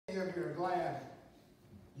glad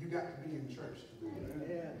you got to be in church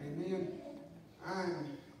today? Amen.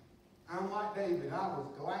 I'm like David. I was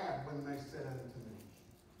glad when they said unto me,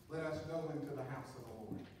 let us go into the house of the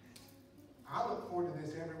Lord. I look forward to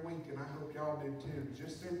this every week, and I hope y'all do too,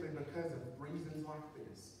 just simply because of reasons like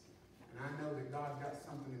this. And I know that God's got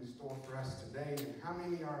something in store for us today. And how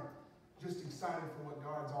many are just excited for what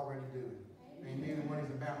God's already doing? Amen. And what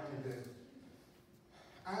He's about to do.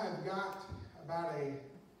 I have got about a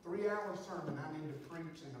 3-hour sermon I need to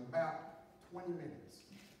preach in about 20 minutes.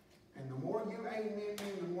 And the more you amen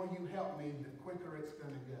me, the more you help me, the quicker it's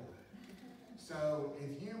going to go. So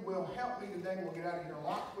if you will help me today, we'll get out of here a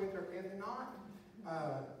lot quicker. If not,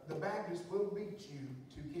 the Baptist will beat you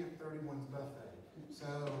to Camp 31's buffet. So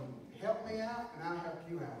help me out, and I'll help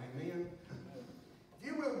you out. Amen. If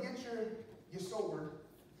you will get your sword,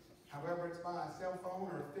 however it's by a cell phone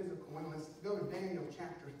or a physical one, let's go to Daniel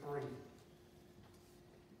chapter 3.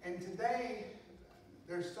 And today,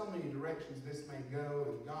 there's so many directions this may go,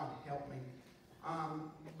 and God help me.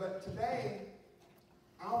 But today,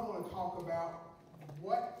 I want to talk about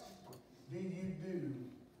what do you do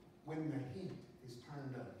when the heat is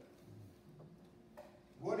turned up?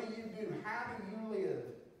 What do you do? How do you live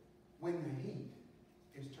when the heat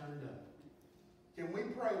is turned up? Can we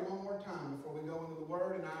pray one more time before we go into the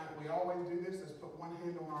Word? And we always do this. Let's put one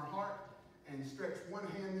hand on our heart and stretch one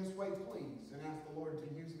hand this way, please, and ask the Lord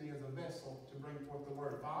to use me as a vessel to bring forth the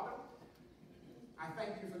Word. Father, I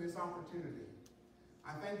thank you for this opportunity.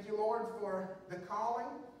 I thank you, Lord, for the calling,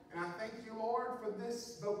 and I thank you, Lord, for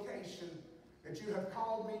this vocation that you have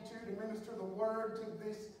called me to minister the Word to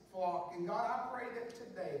this flock. And God, I pray that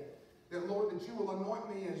today, that, Lord, that you will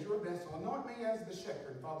anoint me as your vessel. Anoint me as the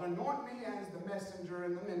shepherd, Father. Anoint me as the messenger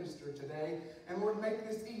and the minister today. And, Lord, make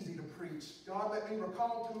this easy to preach. God, let me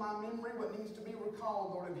recall to my memory what needs to be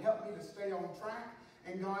recalled, Lord, and help me to stay on track.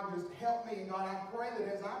 And, God, just help me. And, God, I pray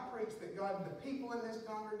that as I preach, that, God, the people in this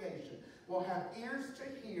congregation will have ears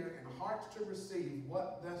to hear and hearts to receive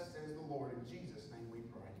what thus says the Lord. In Jesus' name we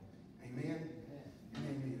pray. Amen and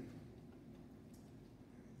amen.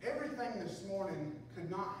 Everything this morning could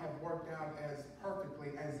not have worked out as perfectly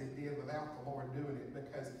as it did without the Lord doing it,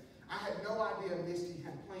 because I had no idea Misty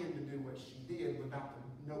had planned to do what she did without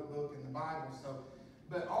the notebook and the Bible.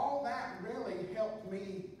 But all that really helped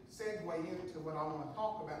me segue into what I want to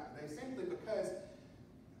talk about today, simply because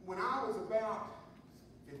when I was about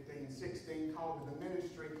 15, 16, called to the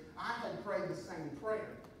ministry, I had prayed the same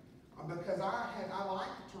prayer. Because I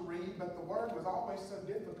liked to read, but the Word was always so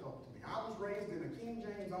difficult to me. I was raised in a King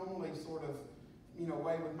James only sort of,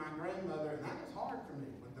 way with my grandmother, and that was hard for me,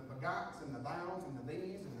 with the begots and the thous and the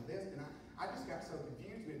these and the this, and I just got so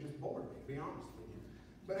confused, and it just bored me, to be honest with you.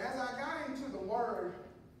 But as I got into the Word,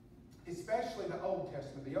 especially the Old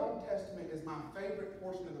Testament, the Old Testament is my favorite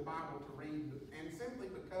portion of the Bible to read, and simply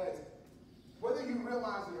because, whether you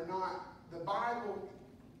realize it or not, the Bible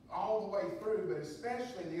all the way through, but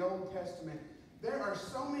especially the Old Testament, there are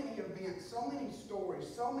so many events, so many stories,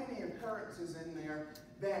 so many occurrences in there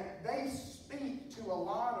that they speak to a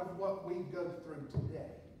lot of what we go through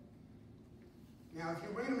today. Now, if you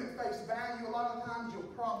read them at face value, a lot of times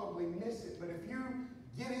you'll probably miss it, but if you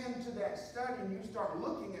get into that study and you start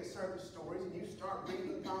looking at certain stories and you start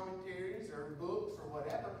reading commentaries or books or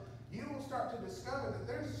whatever, you will start to discover that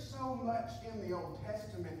there's so much in the Old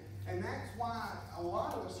Testament. And that's why a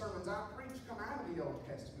lot of the sermons I preach come out of the Old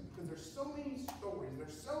Testament, because there's so many stories,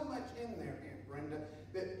 there's so much in there, Aunt Brenda,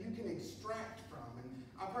 that you can extract from. And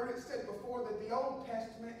I've heard it said before that the Old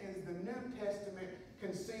Testament is the New Testament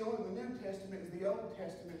concealed, and the New Testament is the Old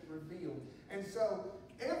Testament revealed. And so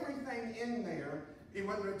everything in there,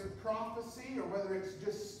 whether it's a prophecy or whether it's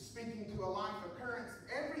just speaking to a life occurrence,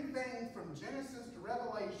 everything from Genesis to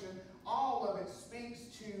Revelation, all of it speaks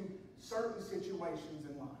to certain situations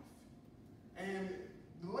in life. And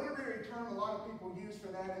the literary term a lot of people use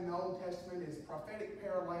for that in the Old Testament is prophetic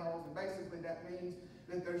parallels, and basically that means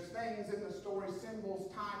that there's things in the story,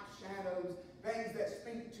 symbols, types, shadows, things that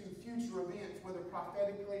speak to future events, whether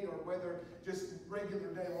prophetically or whether just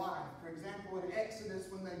regular day life. For example, in Exodus,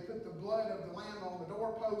 when they put the blood of the lamb on the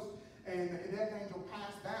doorpost and the death angel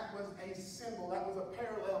passed, that was a symbol, that was a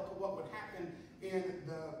parallel to what would happen in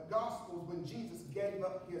the Gospels when Jesus gave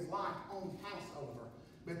up his life on Passover.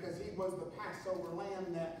 Because he was the Passover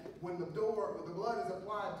lamb that when the blood is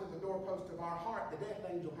applied to the doorpost of our heart, the death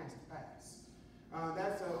angel has to pass.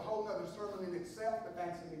 That's a whole other sermon in itself, but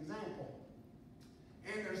that's an example.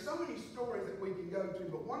 And there's so many stories that we can go to,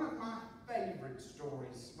 but one of my favorite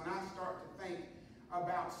stories when I start to think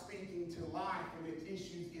about speaking to life and its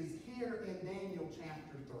issues is here in Daniel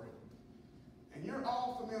chapter 3. And you're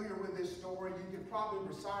all familiar with this story. You could probably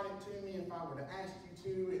recite it to me if I were to ask you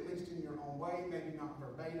to, at least in your own way, maybe not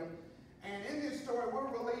verbatim. And in this story,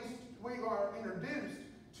 we are introduced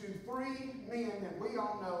to three men that we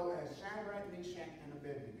all know as Shadrach, Meshach, and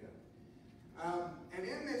Abednego. And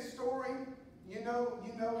in this story, you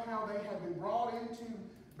know how they have been brought into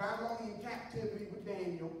Babylonian captivity with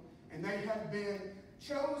Daniel, and they have been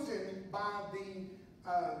chosen by the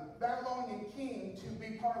Babylonian king to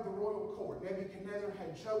be part of the royal court. Nebuchadnezzar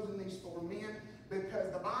had chosen these four men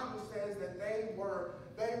because the Bible says that they were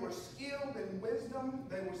skilled in wisdom,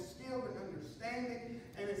 they were skilled in understanding,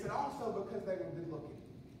 and it said also because they were good looking.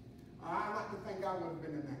 I like to think I would have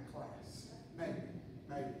been in that class. Maybe.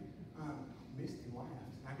 Misty laughs.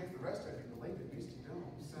 I guess the rest of you believe it, Misty don't.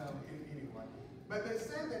 So anyway. But they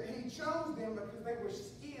said that he chose them because they were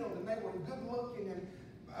skilled and they were good looking, and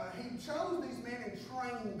he chose these men and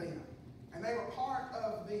trained them. And they were part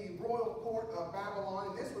of the royal court of Babylon.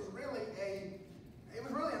 And this was really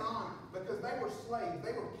an honor because they were slaves.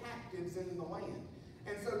 They were captives in the land.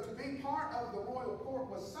 And so to be part of the royal court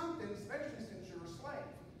was something, especially since you were a slave.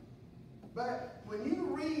 But when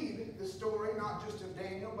you read the story, not just of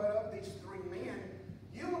Daniel, but of these three men,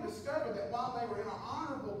 you will discover that while they were in an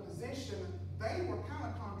honorable position, they were kind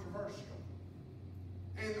of controversial.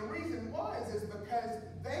 And the reason is because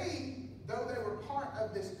though they were part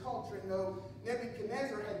of this culture, and though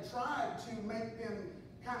Nebuchadnezzar had tried to make them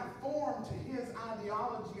kind of form to his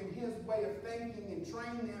ideology and his way of thinking and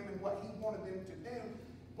train them in what he wanted them to do,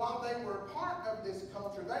 while they were part of this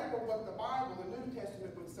culture, they were what the Bible, the New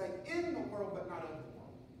Testament, would say in the world, but not of the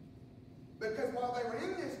world. Because while they were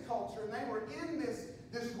in this culture, and they were in this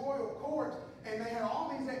royal court, and they had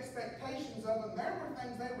all these expectations of them, there were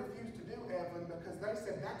things they refused to do, Evelyn, because they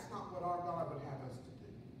said, that's not what our God would have us to do.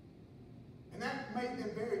 And that made them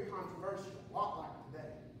very controversial, a lot like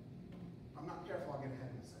today. I'm not careful, I'll get ahead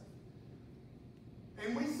of myself.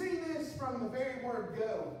 And we see this from the very word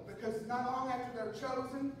go, because not long after they're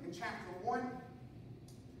chosen, in chapter 1,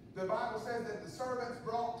 the Bible says that the servants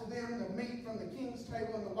brought to them the meat from the king's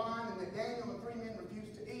table and the wine, and that Daniel and the three men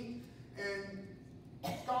refused to eat. And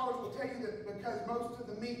scholars will tell you that because most of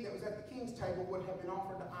the meat that was at the king's table would have been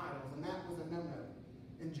offered to idols, and that was a no-no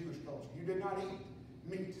in Jewish culture. You did not eat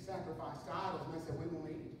meat sacrificed to idols, and they said, we won't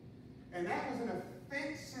eat it. And that was an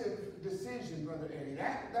offensive decision, Brother Eddie.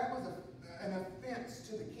 That was an offense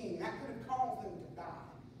to the king. That could have caused them to die.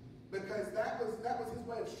 Because that was his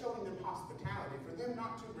way of showing them hospitality. For them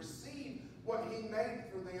not to receive what he made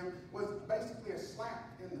for them was basically a slap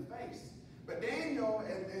in the face. But Daniel,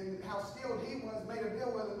 and how skilled he was, made a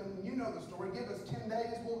deal with them, and you know the story. Give us 10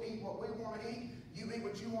 days, we'll eat what we want to eat. You eat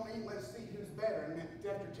what you want to eat, let's see who's better. And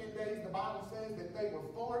after 10 days, the Bible says that they were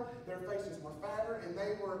fuller, their faces were fatter, and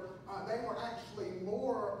they were actually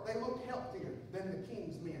they looked healthier than the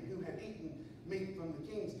king's men who had eaten meat from the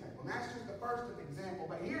king's table. And that's just the first example.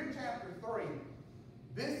 But here in chapter 3,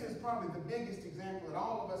 this is probably the biggest example that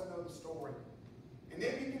all of us know the story. And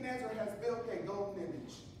Nebuchadnezzar has built a golden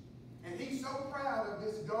image. And he's so proud of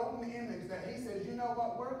this golden image that he says, you know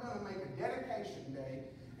what, we're going to make a dedication day,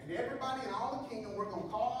 and everybody in all the kingdom, we're going to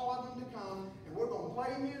call all of them to come, and we're going to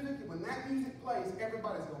play music, and when that music plays,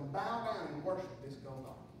 everybody's going to bow down and worship this gold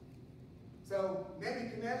idol. So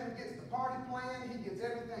Nebuchadnezzar gets the party plan, he gets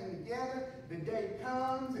everything together, the day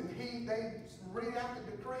comes, and they read out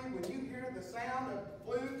the decree. When you hear the sound of the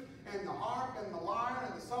flute and the harp and the lyre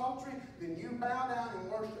and the psaltery, then you bow down and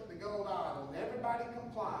worship the gold idol. And everybody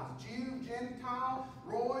complies. Jew, Gentile,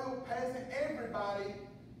 royal, peasant, everybody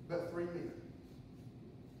but three men.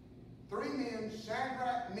 Three men,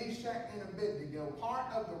 Shadrach, Meshach, and Abednego,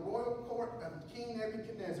 part of the royal court of King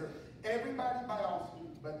Nebuchadnezzar. Everybody bows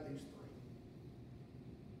but these three.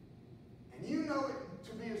 And you know it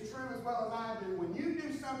to be as true as well as I do. When you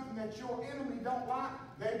do something that your enemy don't like,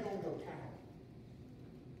 they're going to go cower.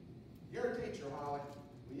 You're a teacher, Holly.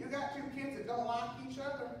 When you got two kids that don't like each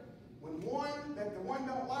other, when the one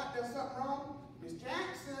don't like does something wrong, Miss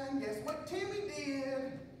Jackson, guess what Timmy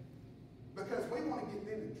did? Because we want to get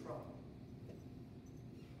them in trouble.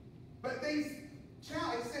 But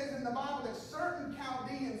it says in the Bible that certain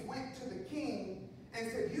Chaldeans went to the king and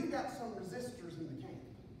said, you've got some resistors in the camp.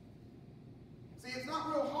 See, it's not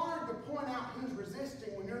real hard to point out who's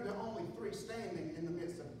resisting when you're the only three standing in the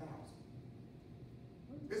midst of 1,000.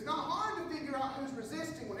 It's not hard to figure out who's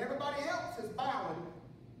resisting when everybody else is bowing,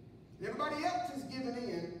 everybody else is giving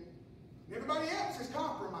in, everybody else is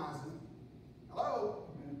compromising. Hello?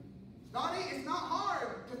 It's not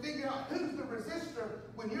hard to figure out who's the resistor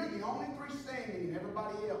when you're the only three standing and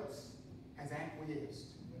everybody else has acquiesced.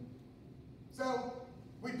 So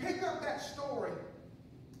we pick up that story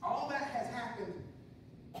all that has happened.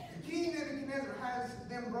 King Nebuchadnezzar has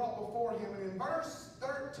them brought before him, and in verse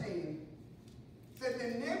 13, said,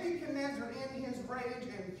 Then Nebuchadnezzar in his rage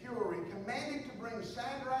and fury commanded to bring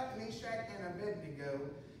Shadrach, Meshach, and Abednego.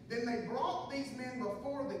 Then they brought these men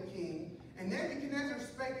before the king, and Nebuchadnezzar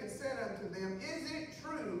spake and said unto them, Is it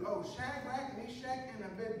true, O Shadrach, Meshach, and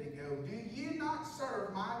Abednego, do ye not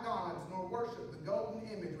serve my gods, nor worship the golden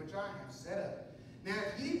image which I have set up? Now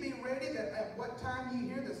if ye be ready, that at what time ye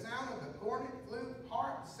hear the sound of the cornet, flute,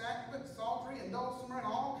 harp, sackbut, psaltery, and dulcimer, and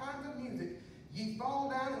all kinds of music, ye fall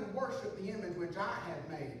down and worship the image which I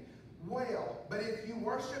have made. Well, but if you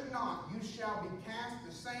worship not, you shall be cast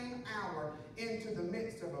the same hour into the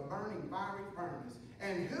midst of a burning fiery furnace.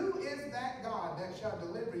 And who is that God that shall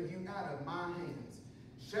deliver you out of my hands?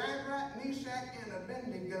 Shadrach, Meshach, and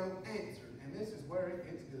Abednego answered, and this is where it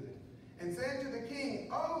gets good, and said to the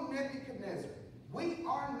king, O Nebuchadnezzar, we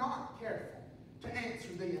are not careful to answer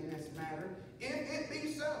thee in this matter. If it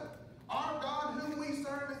be so, our God whom we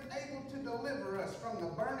serve is able to deliver us from the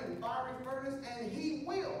burning fiery furnace, and he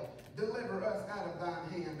will deliver us out of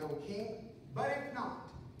thine hand, O king. But if not,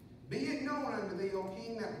 be it known unto thee, O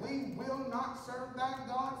king, that we will not serve thy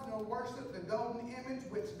gods, nor worship the golden image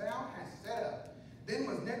which thou hast set up. Then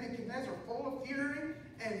was Nebuchadnezzar full of fury,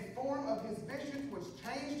 and form of his visions was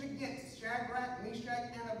changed against Shadrach,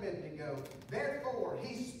 Meshach, and Abednego. Therefore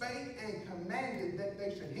he spake and commanded that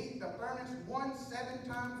they should heat the furnace 7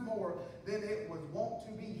 times more than it was wont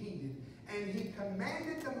to be heated. And he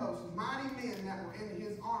commanded the most mighty men that were in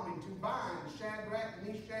his army to bind Shadrach,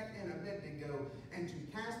 Meshach, and Abednego, and to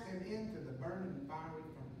cast them into the burning fiery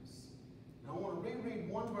furnace. Now I want to reread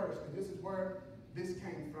one verse, because this is where this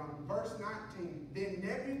came from. Verse 19, Then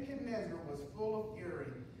Nebuchadnezzar was full of fury,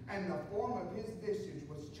 and the form of his visage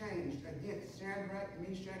was changed against Shadrach,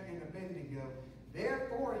 Meshach, and Abednego.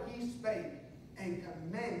 Therefore he spake and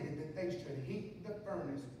commanded that they should heat the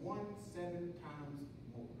furnace 7 times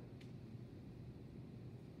more.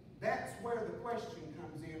 That's where the question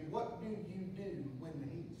comes in. What do you do when the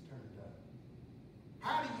heat's turned up?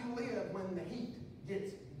 How do you live when the heat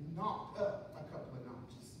gets knocked up a couple of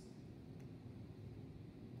notches?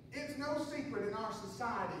 It's no secret in our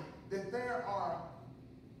society that there are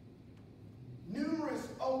numerous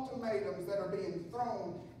ultimatums that are being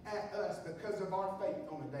thrown at us because of our faith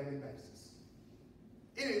on a daily basis.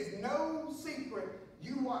 It is no secret.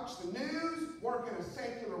 You watch the news, work in a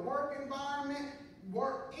secular work environment,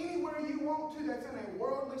 work anywhere you want to that's in a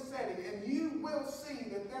worldly setting, and you will see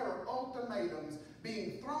that there are ultimatums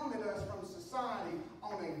being thrown at us from society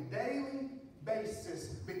on a daily basis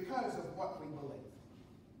because of what we believe.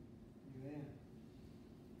 Amen.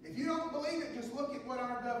 If you don't believe it, just look at what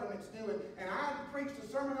our government's doing. And I preached a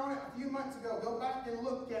sermon on it a few months ago. Go back and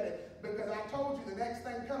look at it, because I told you the next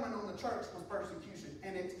thing coming on the church was persecution.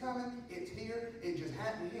 And it's coming, it's here, it just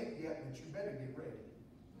hadn't hit yet, but you better get ready.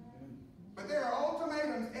 But there are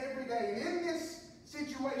ultimatums every day. And in this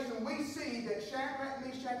situation, we see that Shadrach,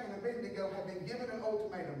 Meshach, and Abednego have been given an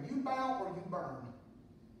ultimatum. You bow or you burn.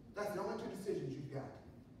 That's the only two decisions you've got.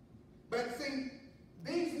 But see,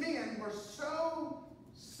 these men were so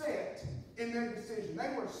set in their decision.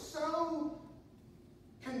 They were so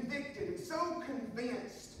convicted and so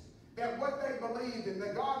convinced that what they believed and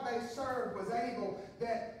the God they served was able,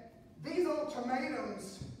 that these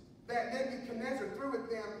ultimatums that Nebuchadnezzar threw at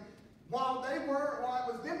them, while it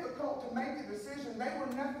was difficult to make a decision, they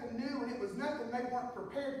were nothing new, and it was nothing they weren't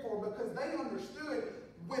prepared for, because they understood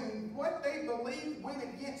when what they believed went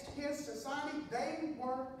against his society, they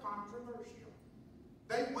were controversial.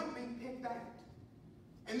 They would be picked out.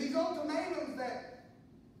 And these ultimatums that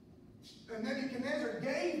Nebuchadnezzar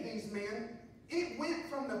gave these men, it went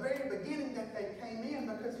from the very beginning that they came in,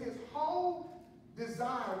 because his whole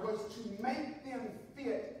desire was to make them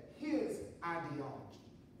fit his ideology.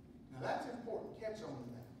 Now that's important. Catch on to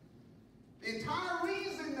that. The entire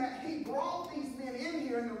reason that he brought these men in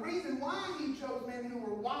here, and the reason why he chose men who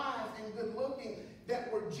were wise and good looking,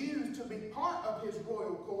 that were Jews, to be part of his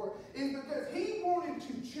royal court, is because he wanted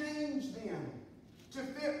to change them to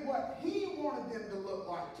fit what he wanted them to look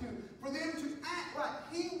like, for them to act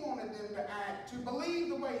like he wanted them to act, to believe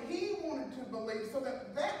the way he wanted to believe, so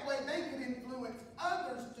that that way they could influence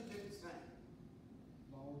others to do the same.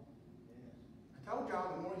 I told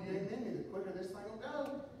y'all, the more you amen me, the quicker this thing will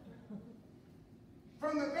go.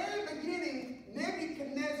 From the very beginning,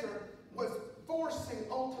 Nebuchadnezzar was forcing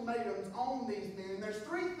ultimatums on these men. There's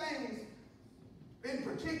three things in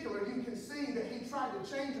particular you can see that he tried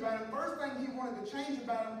to change about them. First thing he wanted to change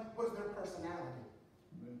about them was their personality.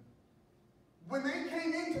 Amen. When they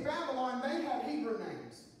came into Babylon, they had Hebrew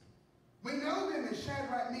names. We know them as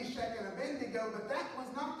Shadrach, Meshach, and Abednego, but that was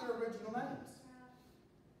not their original names.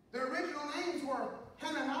 Their original names were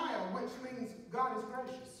Hananiah, which means God is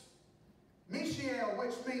gracious. Mishael,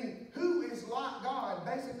 which means who is like God,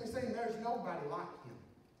 basically saying there's nobody like him.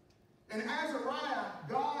 And Azariah,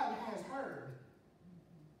 God has heard.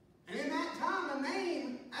 And in that time, a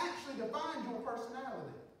name actually defined your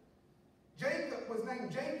personality. Jacob was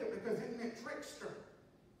named Jacob because it meant trickster.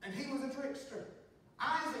 And he was a trickster.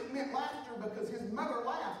 Isaac meant laughter because his mother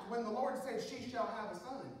laughed when the Lord said, she shall have a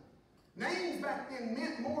son. Names back then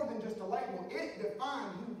meant more than just a label. It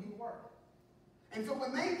defined who you were. And so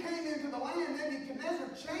when they came into the land, Nebuchadnezzar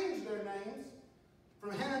changed their names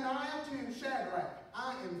from Hananiah to Shadrach.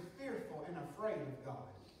 I am fearful and afraid of God.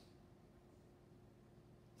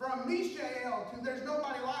 From Mishael to there's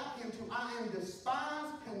nobody like him to I am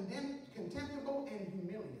despised, contemptible, and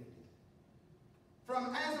humiliated.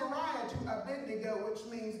 From Azariah to Abednego, which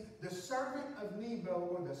means the servant of Nebo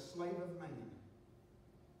or the slave of man.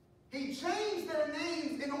 He changed their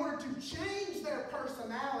names in order to change their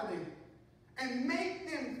personality and make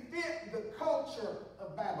them fit the culture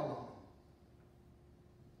of Babylon.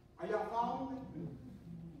 Are y'all following me?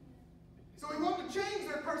 So he wanted to change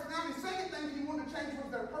their personality. The second thing he wanted to change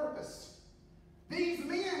was their purpose. These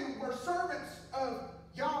men were servants of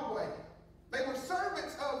Yahweh. They were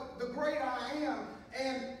servants of the great I am.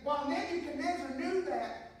 And while Nebuchadnezzar knew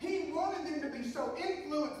that, he wanted them to be so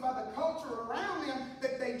influenced by the culture around them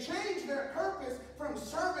that they changed their purpose from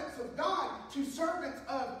servants of God to servants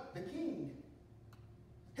of the king.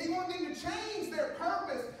 He wanted them to change their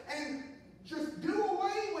purpose and just do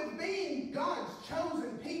away with being God's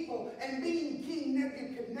chosen people and being King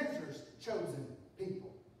Nebuchadnezzar's chosen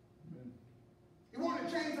people. Amen. He wanted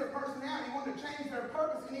to change their personality, he wanted to change their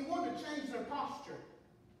purpose, and he wanted to change their posture.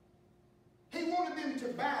 He wanted them to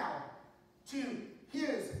bow to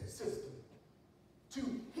his system, to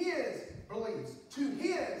his beliefs, to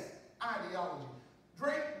his ideology.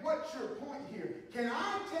 Drake, what's your point here? Can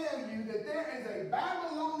I tell you that there is a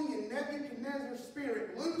Babylonian Nebuchadnezzar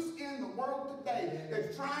spirit loose in the world today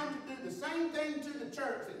that's trying to do the same thing to the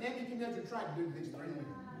church that Nebuchadnezzar tried to do to these 3 men?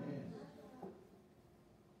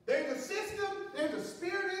 There's a system, there's a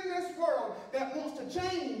spirit in this world that wants to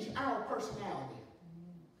change our personality.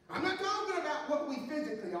 I'm not talking about what we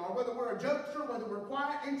physically are, whether we're a jokester, whether we're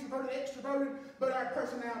quiet, introverted, extroverted, but our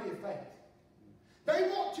personality of faith. They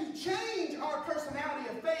want to change our personality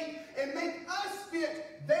of faith and make us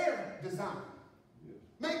fit their design. Yes.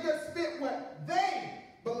 Make us fit what they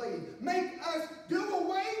believe. Make us do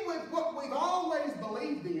away with what we've always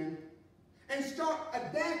believed in and start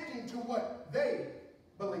adapting to what they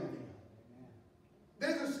believe in.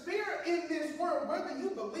 There's a spirit in this world, whether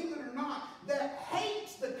you believe it or not, that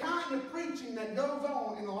hates the kind of preaching that goes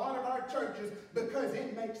on in a lot of our churches because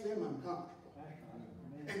it makes them uncomfortable.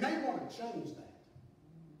 And they want to change that.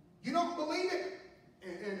 You don't believe it?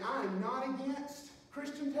 And I am not against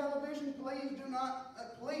Christian television. Please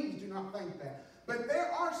do not think that. But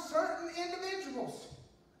there are certain individuals,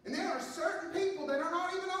 and there are certain people that are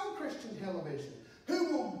not even on Christian television,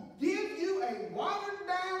 who will give you a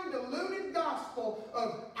watered-down, diluted gospel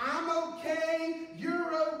of I'm okay,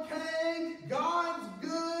 you're okay, God's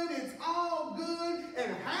good, it's all good,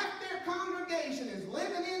 and half their congregation is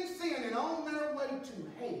living in sin and on their way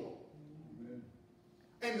to hell. Amen.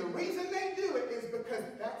 And the reason they do it is because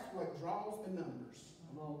that's what draws the numbers.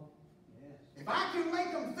 Come on. Yes. If I can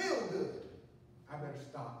make them feel good, I better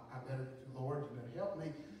stop. Lord, you better help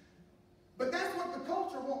me. But that's what the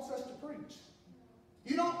culture wants us to preach.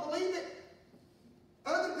 You don't believe it?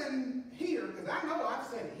 Other than here, because I know I've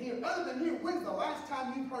said it here, other than here, when's the last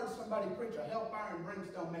time you've heard somebody preach a hellfire and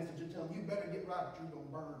brimstone message and tell them you better get right or you're going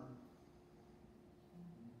to burn?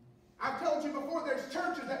 I've told you before, there's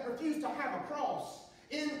churches that refuse to have a cross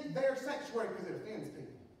in their sanctuary because it offends people.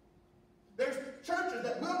 There's churches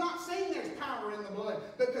that will not sing there's power in the blood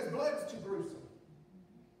because blood's too gruesome.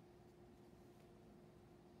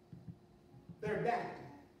 They're adapting.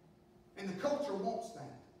 And the culture wants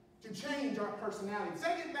that, to change our personality.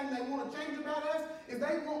 Second thing they want to change about us is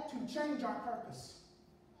they want to change our purpose.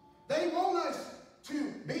 They want us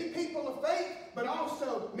to be people of faith, but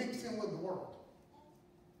also mix in with the world.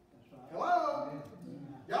 That's right. Hello?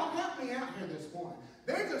 Y'all help me out here this morning.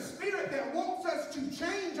 There's a spirit that wants us to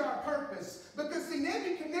change our purpose. Because, see,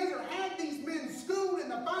 Nebuchadnezzar had these men schooled in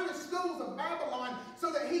the finest schools of Babylon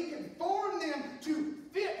so that he could form them to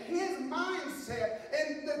fit his mindset.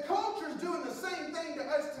 And the culture's doing the same thing to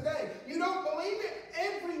us today. You don't believe it?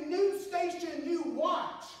 Every news station you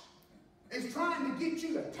watch is trying to get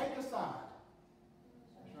you to take a side.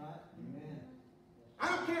 That's right. Amen. I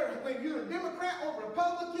don't care whether you're a Democrat or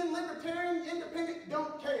Republican, Libertarian, Independent,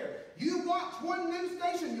 don't care. You watch one news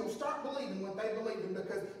station, you'll start believing what they believe in,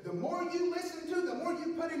 because the more you listen to, the more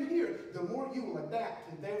you put in here, the more you will adapt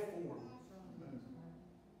to their form.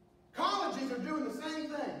 Colleges are doing the same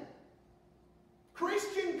thing.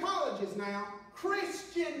 Christian colleges now,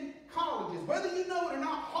 Christian colleges, whether you know it or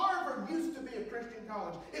not, Harvard used to be a Christian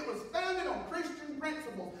college. It was founded on Christian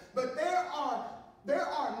principles, but there are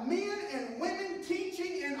men and women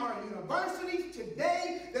teaching in our universities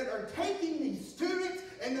today that are taking these students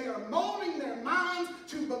and they are molding their minds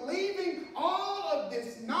to believing all of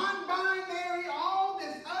this non-binary, all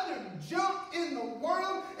this other junk in the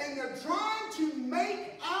world, and they're trying to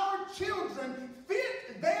make our children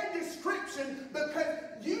fit their description, because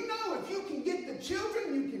you know if you can get the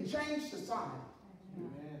children, you can change society.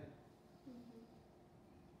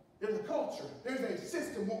 There's a culture. There's a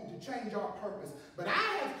system wanting to change our purpose. But I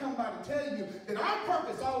have come by to tell you that our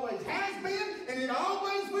purpose always has been, and it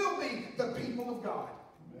always will be, the people of God.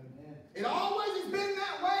 Amen. It always has been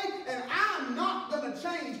that way, and I'm not going to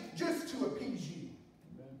change just to appease you.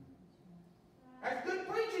 Amen. That's good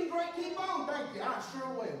preaching, great. Keep on. Thank you. I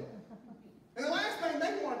sure will. And the last thing,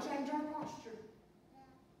 they want to change our posture.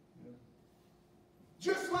 Yeah.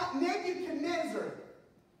 Just like Nebuchadnezzar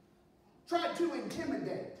tried to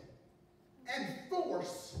intimidate and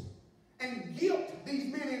force and guilt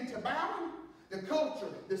these men into bowing, the culture,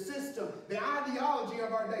 the system, the ideology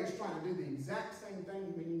of our day is trying to do the exact same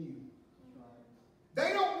thing to me and you.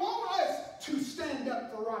 They don't want us to stand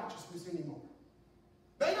up for righteousness anymore.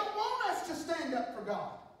 They don't want us to stand up for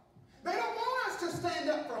God. They don't want us to stand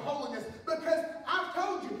up for holiness, because I've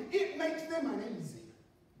told you, it makes them uneasy.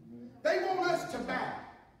 They want us to bow.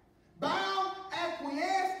 Bow,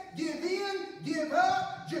 acquiesce, give in, give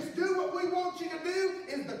up, just do what we want you to do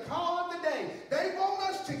is the call of the day. They want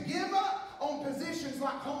us to give up on positions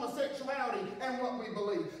like homosexuality and what we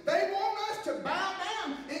believe. They want us to bow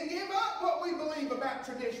down and give up what we believe about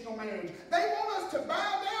traditional marriage. They want us to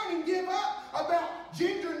bow down and give up about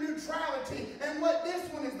gender neutrality and what this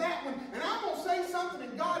one is that one. And I'm going to say something,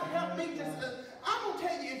 and God help me I'm going to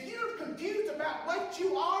tell you, if you're confused about what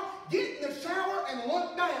you are, get in the shower and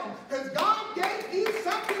look down, because God gave you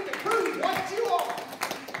something to prove what you are.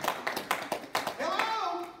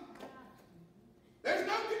 Hello? There's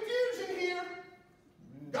no confusion here.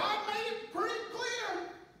 God made it pretty clear.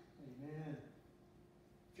 Amen.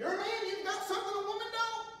 If you're a man, you've got something a woman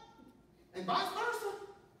don't, and vice versa.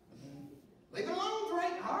 Leave it alone,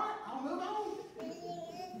 Drake. All right, I'll move on.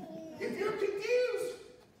 If you're confused,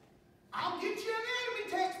 I'll get you an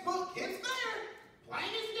anatomy textbook. It's there. Plain as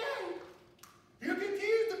day. If you're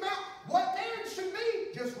confused about what marriage should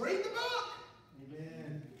be, just read the book.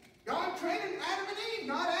 Amen. God created Adam and Eve,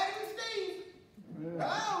 not Adam and Steve. Amen.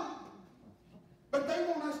 Hello? But they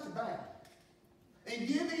want us to bow and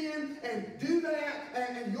give in and do that,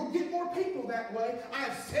 and you'll get more people that way.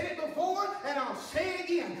 I've said it before, and I'll say it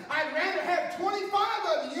again. I'd rather have 25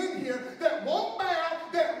 of you in here that won't bow,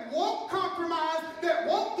 that won't compromise, that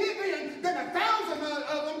won't give in, than 1,000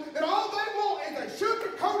 of them that all they want is a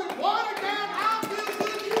sugar-coated, watered-down, I feel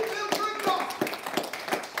good, you feel good gospel.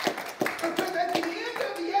 Because at the end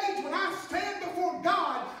of the age, when I stand before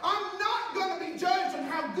God, I'm not going to be judged on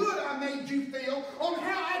how good I made you feel, on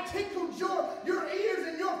how I tickled your ears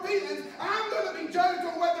and your feelings. I'm going to be judged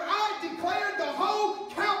on whether I declared the whole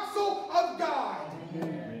counsel of God.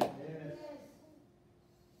 Amen.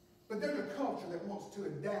 But there's a culture that wants to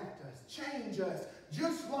adapt us, change us,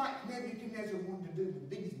 just like Nebuchadnezzar wanted to do with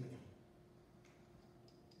these men.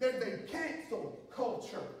 There's a cancel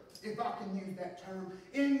culture, if I can use that term,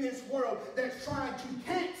 in this world that's trying to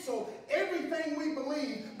cancel everything we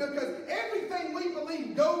believe, because everything we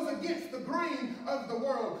believe goes against the grain of the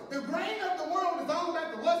world. The grain of the world is all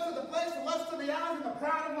about the lust of the flesh, the lust of the eyes, and the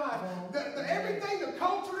pride of life. Everything the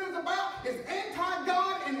culture is about is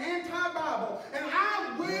anti-God and anti-Bible. And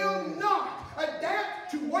I will not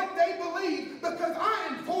adapt to what they believe, because I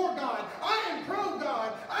am for God. I am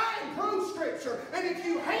pro-God. I am pro-Scripture. And if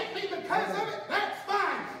you hate me because of it, that's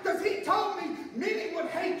fine. Because He told me many would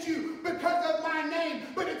hate you because of my name.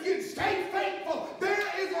 But if you'd stay faithful, there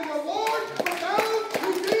is a reward for those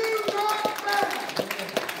who do not bow.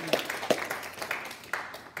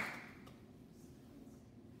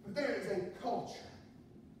 But there is a culture,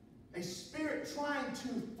 a spirit trying to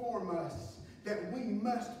form us that we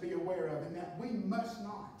must be aware of and that we must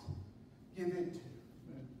not give into.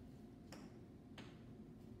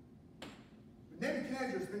 But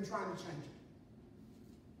Nebuchadnezzar's been trying to change it.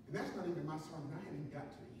 And that's not even my sermon. I haven't even got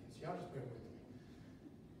to it yet, so y'all just bear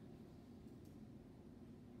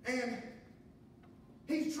with me. And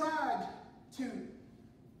he's tried to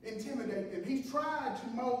intimidate them. He's tried to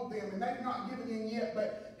mold them, and they've not given in yet,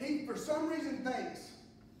 but he, for some reason, thinks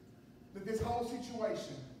that this whole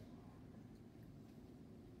situation,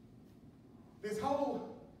 this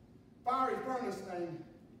whole fiery furnace thing,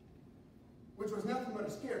 which was nothing but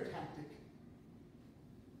a scare tactic,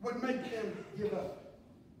 would make them give up.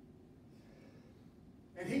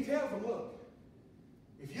 And he tells them, look,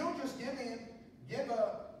 if you'll just give in, give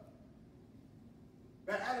up,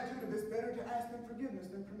 that attitude of it's better to ask them forgiveness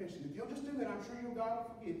than permission. If you'll just do that, I'm sure your God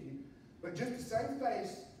will forgive you. But just to save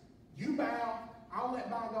face, you bow, I'll let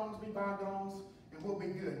bygones be bygones, and we'll be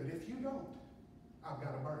good. But if you don't, I've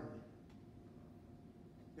got to burn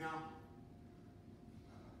you. Now,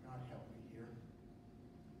 God help me here.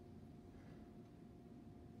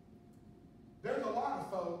 There's a lot of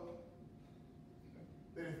folk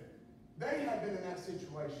that if they had been in that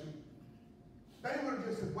situation, they would have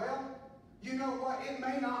just said, well, you know what, it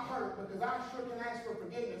may not hurt because I sure can ask for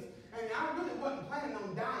forgiveness, and I really wasn't planning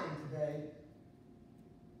on dying today.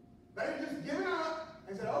 They've just given up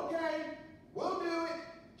and said, okay, we'll do it,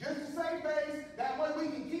 just to save face. That way we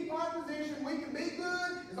can keep our position, we can be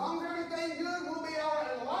good. As long as everything's good, we'll be all right.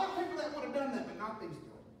 There's a lot of people that would have done that, but not these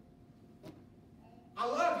people. I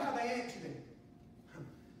love how they answered him.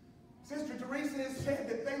 Sister Teresa said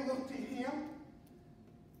that they looked at him,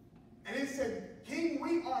 and it said, King,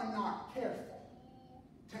 we are not careful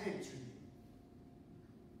to answer you.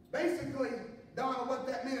 Basically, Donna, what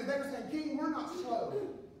that meant is they were saying, King, we're not slow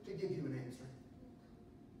to give you an answer.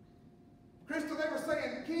 Crystal, they were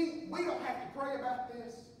saying, King, we don't have to pray about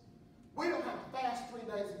this. We don't have to fast 3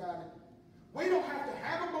 days about it. We don't have to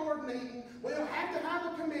have a board meeting. We don't have to have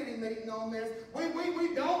a committee meeting on this. We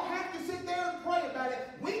don't have to sit there and pray about it.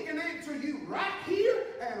 We can answer you right here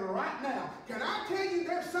and right now. Can I tell you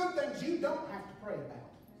there's some things you don't have to pray about?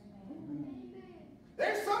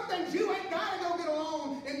 There's some things you ain't got to go get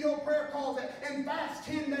along in your prayer closet and fast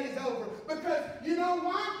 10 days over. Because you know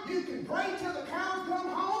what? You can pray till the cows come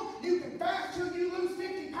home. You can fast till you lose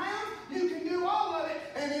 50 pounds. You can do all of it.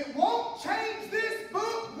 And it won't change this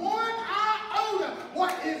book one iota.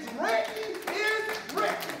 What is written is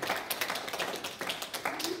written.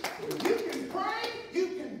 You can pray. You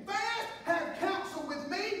can fast. Have counsel with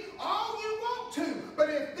me. All you want to. But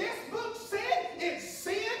if this book said it's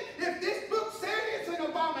sin, if this book said it's an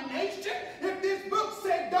abomination, if this book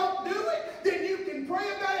said don't do it, then you can pray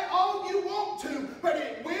about it all you want to. But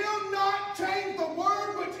it will not change the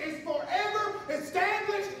word which is forever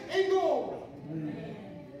established in glory.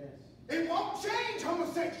 It won't change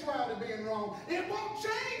homosexuality being wrong. It won't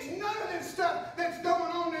change none of this stuff that's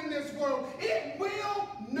going on in this world. It will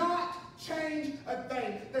not change a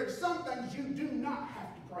thing. There's some things you do not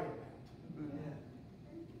have to pray about.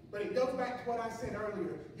 But it goes back to what I said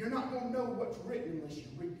earlier. You're not going to know what's written unless you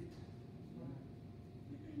read it.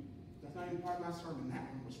 That's not even part of my sermon. That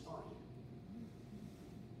one was for you.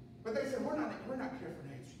 But they said, we're not careful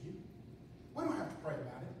to answer you. We don't have to pray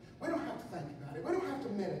about it. We don't have to think about it. We don't have to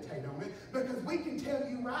meditate on it, because we can tell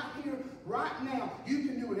you right here, right now, you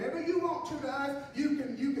can do whatever you want to us. You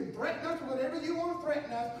can threaten us with whatever you want to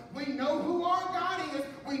threaten us. We know who our God is.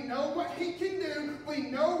 We know what he can do.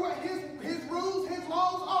 We know what his rules, his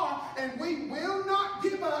laws are, and we will not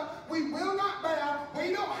give up. We will not bow.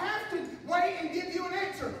 We don't have to wait and give you an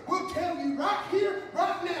answer. We'll tell you right here,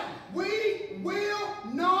 right now. We will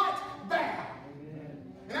not bow.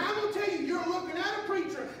 And I'm going to tell you, you're looking at a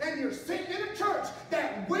preacher and you're sitting in a church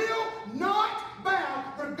that will not bow,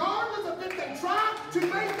 regardless of if they try to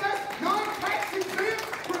make us non-tax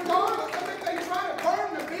exempt, regardless of if they try to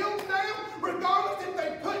burn the bills down, regardless if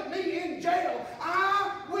they put me in jail.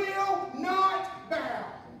 I will not bow.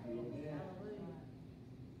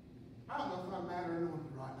 I don't know if I'm mad or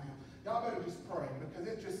anointed right now. Y'all better just pray,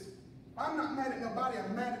 because I'm not mad at nobody,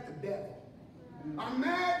 I'm mad at the devil. I'm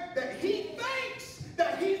mad that he thinks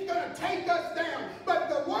that he's going to take us down. But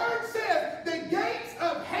the word says the gates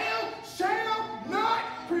of hell shall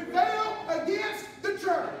not prevail against the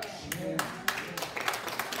church. Yeah.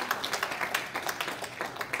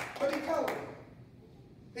 But he told them.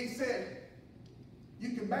 He said,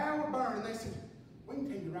 you can bow or burn. And they said, we can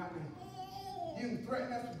tell you right now. You can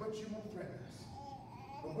threaten us with what you want to threaten us.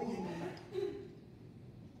 But we ain't going to bow.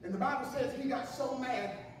 And the Bible says he got so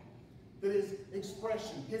mad that his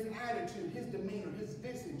expression, his attitude, his demeanor, his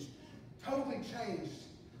visage totally changed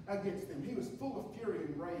against them. He was full of fury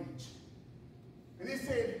and rage. And he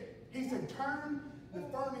said, turn the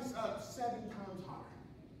furnace up 7 times hotter.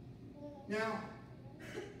 Now,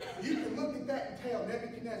 you can look at that and tell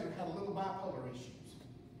Nebuchadnezzar had a little bipolar issues,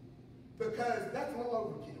 because that's a little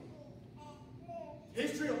overkill.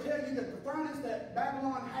 History will tell you that the furnace that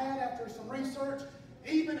Babylon had, after some research,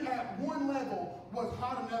 even at one level, was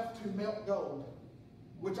hot enough to melt gold,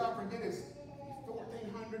 which I forget is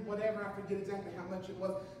 1,400, whatever. I forget exactly how much it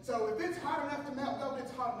was. So if it's hot enough to melt gold,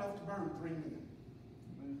 it's hot enough to burn 3 men.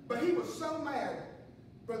 But he was so mad,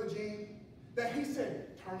 Brother Gene, that he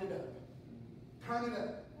said, turn it up. Turn it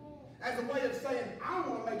up. As a way of saying, I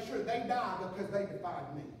want to make sure they die because they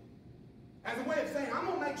defied me. As a way of saying, I'm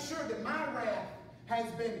going to make sure that my wrath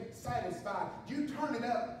has been satisfied. You turn it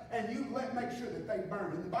up and you make sure that they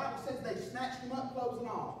burn. And the Bible says they snatched them up, clothes and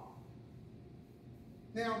all.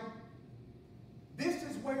 Now, this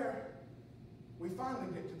is where we finally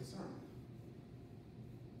get to the sermon.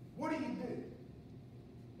 What do you do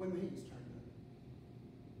when the heat's turned up?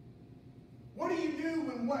 What do you do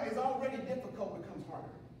when what is already difficult becomes harder?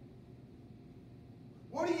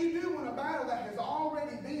 What do you do when a battle that has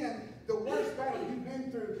already been the worst battle you've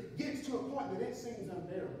been through gets to a point that it seems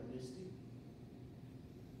unbearable, Misty?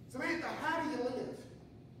 Samantha, how do you live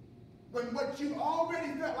when what you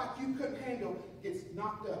already felt like you couldn't handle gets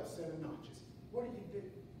knocked up 7 notches? What do you do?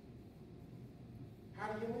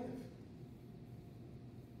 How do you live?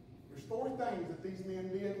 There's 4 things that these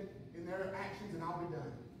men did in their actions, and I'll be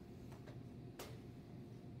done.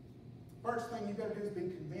 First thing you've got to do is be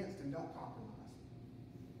convinced and don't compromise.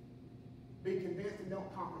 Be convinced and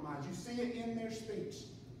don't compromise. You see it in their speech.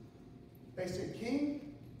 They said,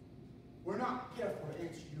 King, we're not careful to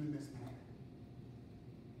answer you in this matter.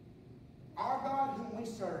 Our God whom we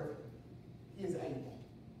serve is able.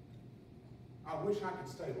 I wish I could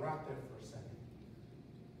stay right there for a second.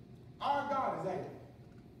 Our God is able.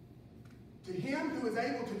 To him who is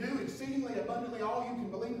able to do exceedingly abundantly all you can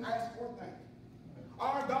believe, ask, or think.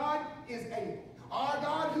 Our God is able. Our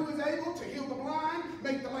God who is able to heal the blind,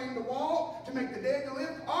 make the lame to walk, to make the dead to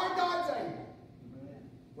live. Our God's able. Amen.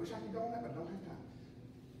 Wish I could go on that, but I don't have time.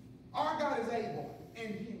 Our God is able,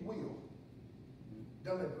 and he will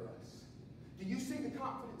deliver us. Do you see the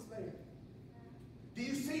confidence there? Do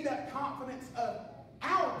you see that confidence of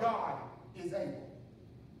our God is able?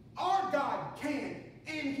 Our God can,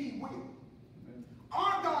 and he will. Amen.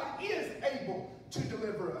 Our God is able to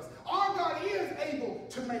deliver us. Our God is able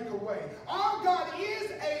to make a way. Our God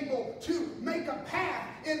is able to make a path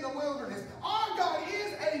in the wilderness. Our God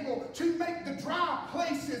is able to make the dry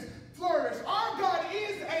places flourish. Our God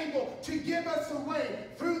is able to give us a way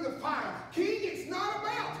through the fire. King, it's not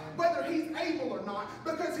about whether he's able or not,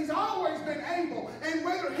 because he's always been able. And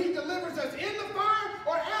whether he delivers us in the fire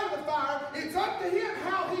or out of the fire, it's up to him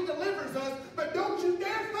how he delivers us. But don't you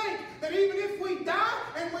dare think that even if we die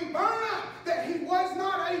and we burn up, that he was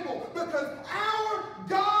not able, because our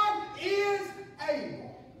God is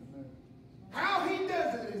able. How he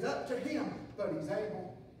does it is up to him, but he's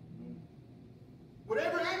able.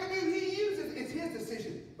 Whatever avenue he uses, it's his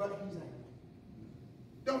decision, but he's able.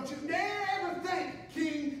 Don't you dare ever think,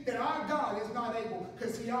 King, that our God is not able,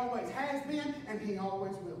 because he always has been and he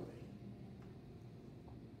always will be.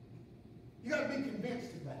 You got to be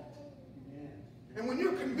convinced of that. And when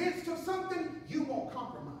you're convinced of something, you won't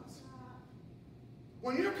compromise.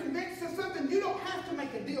 When you're convinced of something, you don't have to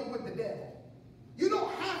make a deal with the devil. You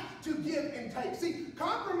don't have to give and take. See,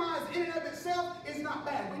 compromise in and of itself is not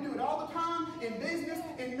bad. We do it all the time in business,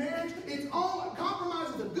 in marriage. Compromise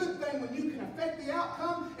is a good thing when you can affect the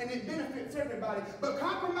outcome and it benefits everybody. But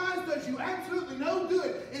compromise does you absolutely no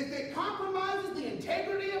good if it compromises the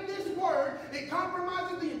integrity of this word, it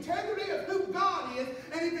compromises the integrity of who God is,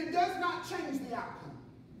 and if it does not change the outcome.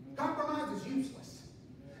 Compromise is useless.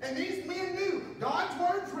 And these men knew God's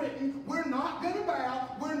word's written. We're not going to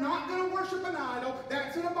bow. We're not going to worship an idol.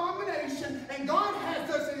 That's an abomination. And God has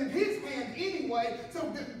us in his hand anyway.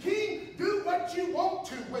 So, King, do what you want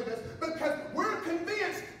to with us, because we're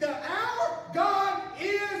convinced that our God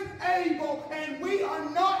is able, and we are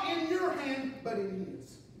not in your hand, but in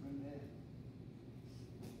his.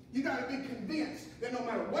 You got to be convinced that no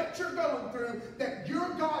matter what you're going through, that your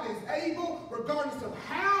God is able, regardless of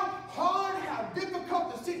how hard, how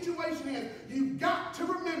difficult the situation is. You've got to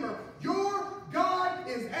remember, your God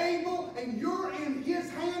is able, and you're in his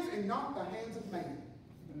hands and not the hands of man.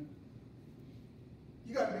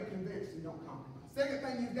 You got to be convinced and don't compromise. Second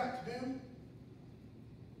thing you've got to do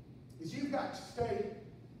is you've got to stay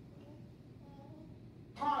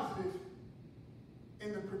positive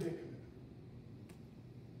in the predicament.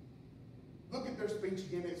 Look at their speech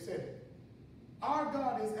again. It said, our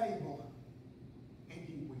God is able, and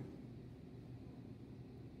he will.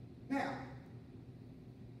 Now,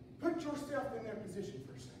 put yourself in their position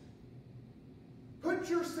for a second. Put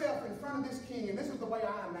yourself in front of this king, and this is the way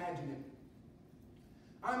I imagine it.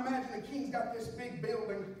 I imagine the king's got this big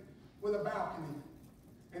building with a balcony,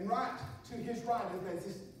 and right to his right is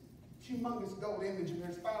this humongous gold image, and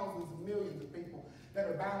there's thousands of millions of people that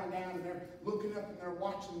are bowing down and they're looking up and they're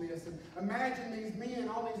watching this. And imagine these men,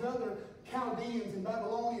 all these other Chaldeans and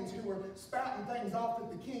Babylonians who were spouting things off at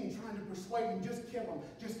the king, trying to persuade him, just kill them,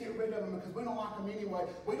 just get rid of them because we don't like them anyway.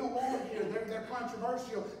 We don't want them here. They're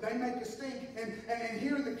controversial. They make us stink. And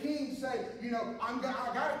hearing the king say, you know, I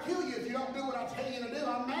got to kill you if you don't do what I tell you to do.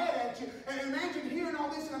 I'm mad at you. And imagine hearing all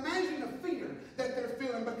this, and imagine the fear that they're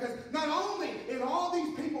feeling, because not only is all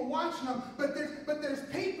these people watching them, but there's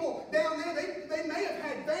people down there. They may have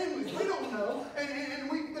had families. We don't know. And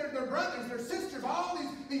their brothers, their sisters, all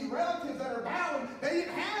these relatives that are bowing. They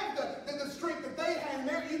didn't have the strength that they had. And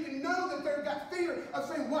there you can know that they've got fear of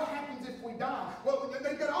saying, what happens if we die? Well,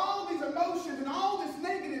 they've got all these emotions and all this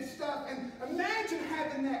negative stuff. And imagine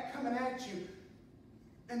having that coming at you.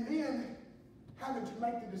 And then having to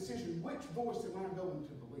make the decision, which voice am I going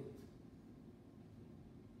to believe?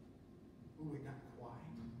 Ooh, it got quiet.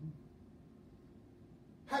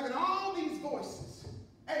 Having all these voices,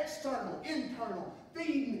 external, internal,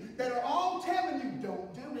 feeding, that are all telling you,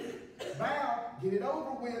 don't do it. Bow, get it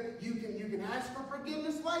over with. You can ask for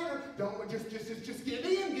forgiveness later. Don't just give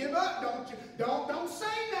in, give up. Don't say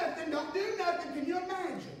nothing. Don't do nothing. Can you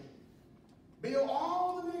imagine? Bill,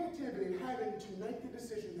 all the negativity, having to make the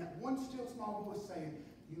decision, that one still small voice saying,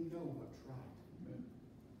 you know what's right. Amen.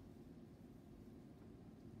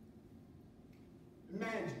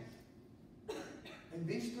 Imagine. And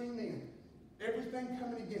these three men, everything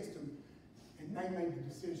coming against them, and they made the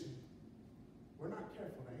decision. We're not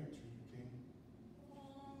careful to answer you, King.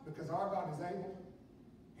 Because our God is able,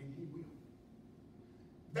 and He will.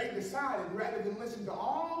 They decided, rather than listen to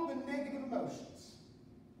all the negative emotions,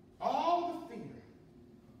 all the fear,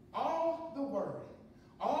 all the worry,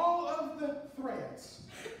 all of the threats,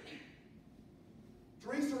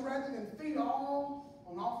 Teresa, rather than feed all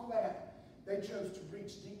on off of that, they chose to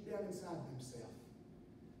reach deep down inside themselves.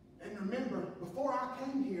 And remember, before I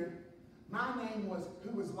came here, my name was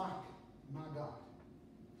who was like my God.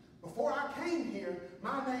 Before I came here,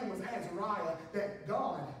 my name was Azariah, that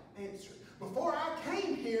God answered. Before I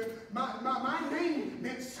came here, my name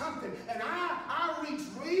meant something. And I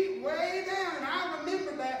reached way down, and I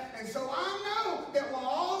remember that. And so I know that while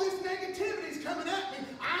all this negativity is coming at me,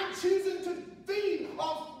 I'm choosing to feed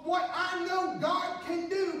off what I know God can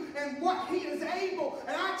do and what He is able.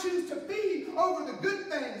 And I choose to feed over the good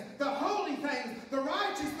things, the holy things, the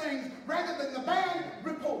righteous things, rather than the bad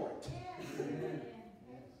report.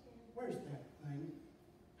 Where's that thing?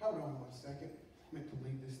 Hold on 1 second. I meant to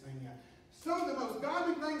leave this thing out. Some of the most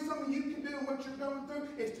godly things some of you can do in what you're going through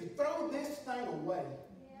is to throw this thing away.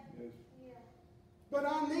 Yeah. Yeah. But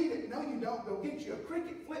I need it. No, you don't. Go get you a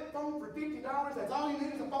Cricket flip phone for $50. That's all you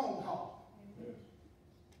need is a phone call. Yes.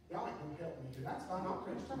 Y'all ain't going to help me here. That's fine. I'll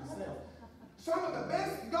preach to myself. Some of the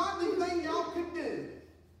best godly thing y'all could do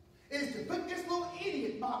is to put this little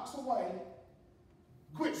idiot box away.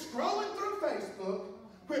 Quit scrolling through Facebook.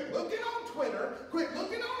 Quit looking on Twitter. Quit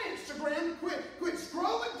looking on Instagram. Quit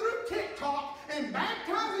scrolling through TikTok and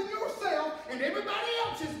baptizing yourself and everybody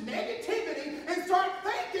else's negativity, and start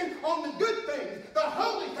thinking on the good things, the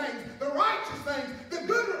holy things, the righteous things, the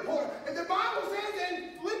good report. And the Bible says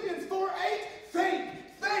in Philippians 4:8,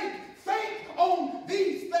 think on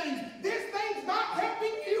these things. This thing's not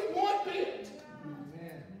helping you one bit.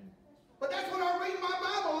 But that's what I read my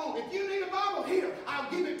Bible on. If you need a Bible, here, I'll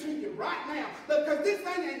give it to you right now. Because this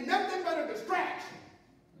thing ain't nothing but a distraction.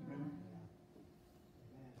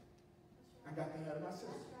 I got that out of my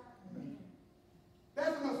system.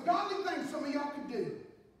 That's the most godly thing some of y'all could do.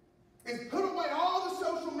 Is put away all the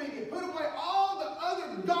social media. Put away all the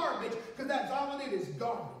other garbage. Because that's all it is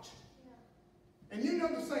garbage. And you know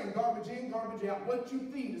the saying, garbage in, garbage out. What you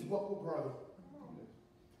feed is what will grow.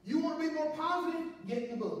 You want to be more positive? Get in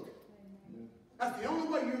the book. That's the only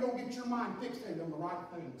way you're going to get your mind fixated on the right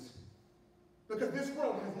things. Because this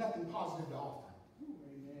world has nothing positive to offer.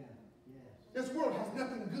 Amen. Yes. This world has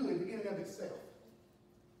nothing good in and of itself.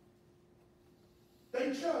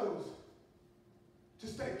 They chose to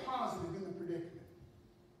stay positive in the predicament.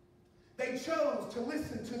 They chose to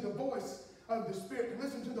listen to the voice of the Spirit, to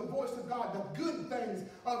listen to the voice of God, the good things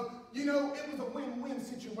of, it was a win-win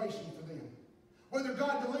situation for them. Whether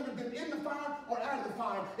God delivered them in the fire or out of the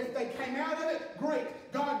fire. If they came out of it, great.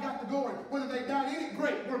 God got the glory. Whether they died in it,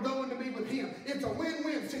 great. We're going to be with Him. It's a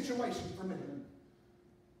win-win situation for me.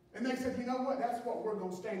 And they said, you know what? That's what we're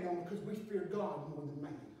going to stand on because we fear God more than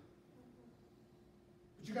man.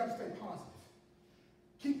 But you got to stay positive.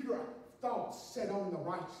 Keep your thoughts set on the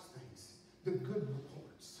righteous things, the good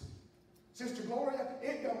reports. Sister Gloria,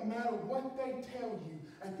 it don't matter what they tell you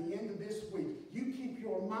at the end of this week. You keep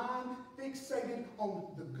your mind fixated on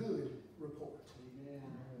the good report.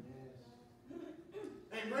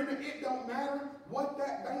 And remember, it don't matter what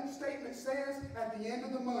that bank statement says at the end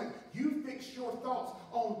of the month. You fix your thoughts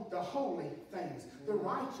on the holy things, the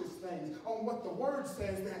righteous things, on what the Word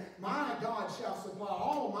says, that my God shall supply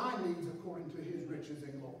all my needs according to His riches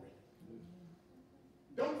and glory.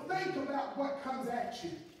 Don't think about what comes at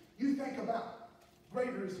you. You think about,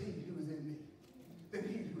 greater is He who is in me than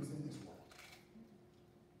he who is in this world.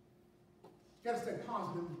 You got to stay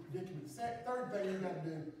positive in the predicament. Third thing you got to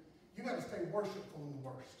do, you got to stay worshipful in the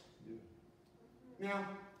worst. Yeah. Now,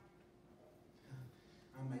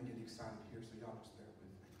 I may get excited here, so y'all just bear with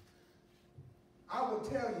me. I will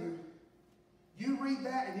tell you, you read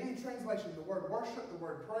that in any translation, the word worship, the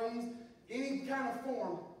word praise, any kind of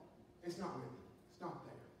form, it's not written. It's not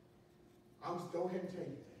there. I'll just go ahead and tell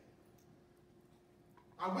you that.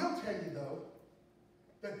 I will tell you, though,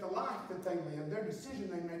 that the life that they lived, their decision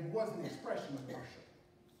they made, was an expression of worship.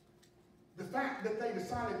 The fact that they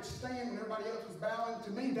decided to stand when everybody else was bowing,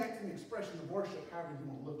 to me, that's an expression of worship, however you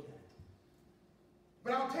want to look at it.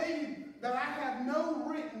 But I'll tell you that I have no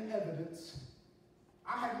written evidence,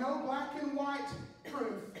 I have no black and white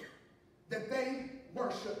proof that they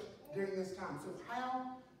worshiped during this time. So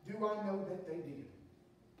how do I know that they did?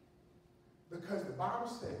 Because the Bible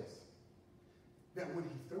says that when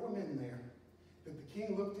he threw them in there, that the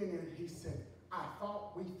king looked in and he said, I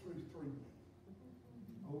thought we threw 3 men.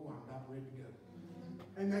 Oh, I'm about ready to go.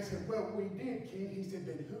 And they said, well, we did, king. He said,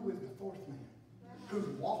 then who is the 4th man? Who's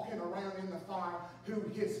walking around in the fire, who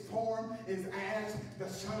his form is as the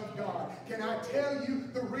Son of God. Can I tell you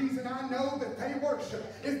the reason I know that they worship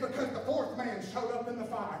is because the 4th man showed up in the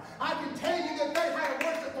fire. I can tell you that they had a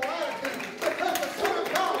worshipful attitude because the Son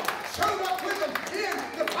of God showed up with them in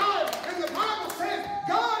the fire. And the Bible says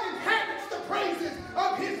God inhabits the praises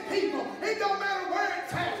of his people. It don't matter where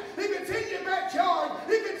it's at. If it's in your backyard,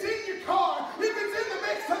 if it's in your car, if it's in the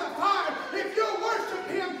midst of the fire, if you'll worship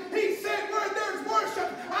him, he said where there's worship,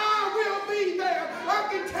 I will be there. I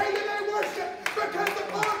can tell you they worship because the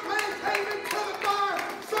 4th man came into the fire.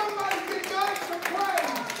 Somebody give God some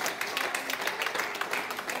praise.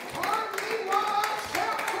 Pardon me while I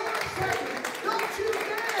shout for a second. Don't you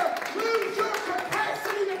dare lose your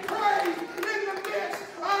capacity to praise in the midst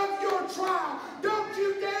of your trial. Don't you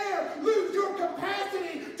dare lose your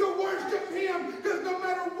capacity to worship him, because no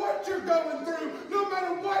matter what you're going through, no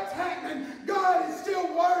matter what's happening, God is still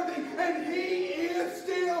worthy and he is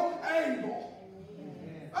still able.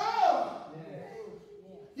 Oh!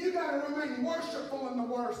 You got to remain worshipful in the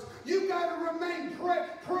worst. You got to remain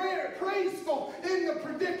praiseful in the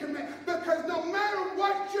predicament, because no matter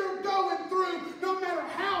what you're going through, no matter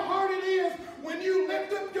how hard it is, when you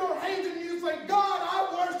lift up your hands and you say, God,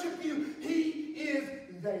 I worship you, he is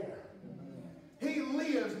there. He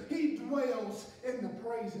lives, he dwells in the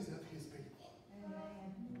praises of his people.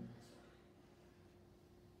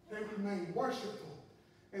 They remain worshipful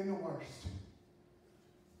in the worst.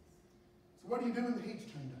 So what do you do when the heat's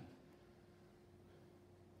turned up?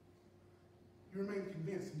 You remain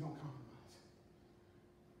convinced and don't compromise.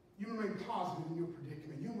 You remain positive in your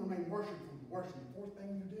predicament. You remain worshipful in the worst. And the 4th thing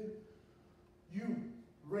you do, you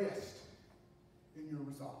rest in your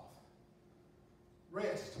resolve.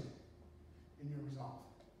 Rest in your resolve.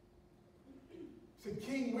 Said,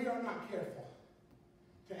 King, we are not careful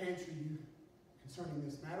to answer you concerning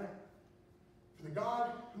this matter. For the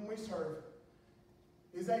God whom we serve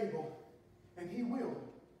is able, and he will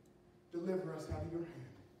deliver us out of your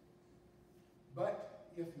hand. But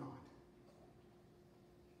if not.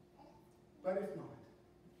 But if not.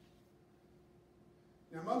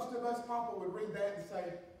 Now, most of us probably would read that and say,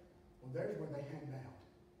 well, there's where they hand out.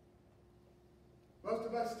 Most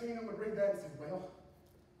of us, Tina, would read that and say, well,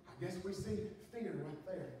 I guess we see fear right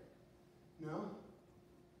there. No,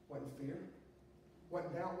 wasn't fear.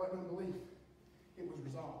 Wasn't doubt, wasn't unbelief. It was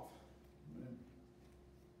resolve. Amen.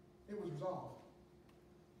 It was resolve.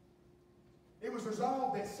 It was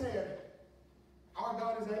resolve that said, our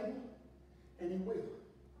God is able, and he will.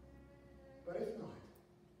 But if not.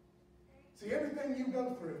 See, everything you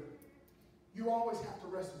go through, you always have to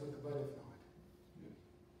wrestle with the but if not.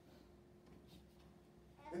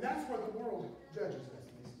 And that's where the world judges us,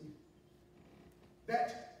 Misty.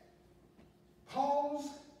 That pause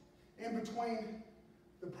in between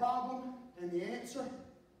the problem and the answer,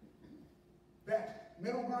 that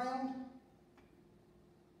middle ground,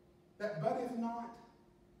 that but if not,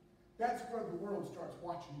 that's where the world starts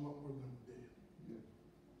watching what we're going to do.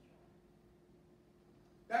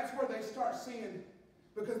 That's where they start seeing,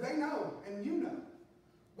 because they know, and you know,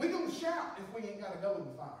 we're going to shout if we ain't got to go in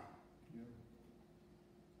the fire.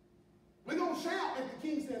 We're going to shout if the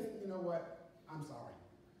king says, you know what, I'm sorry.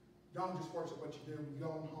 Don't just worship what you do. You're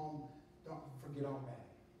going home. Don't forget all about it.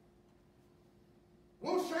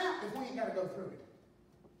 We'll shout if we ain't got to go through it.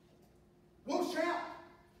 We'll shout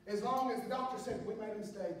as long as the doctor said we made a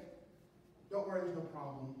mistake. Don't worry, there's no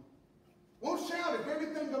problem. We'll shout if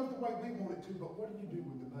everything goes the way we want it to, but what do you do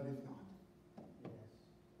with the but if not? Yes.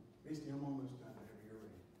 Misty, I'm almost done whenever you're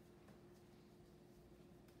ready.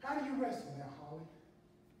 How do you wrestle that, Holly?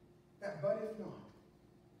 That but if not.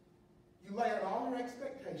 You lay out all your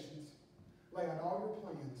expectations, lay out all your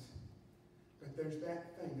plans, but there's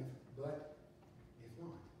that thing of but if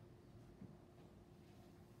not.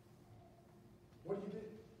 What do?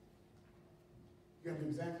 You got to do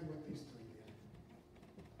exactly what these three did.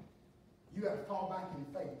 You got to fall back in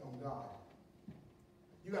faith on God.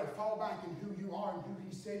 You got to fall back in who you are and who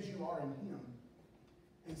He says you are in Him.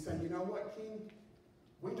 And say, you know what, King?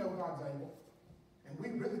 We know God's able. And we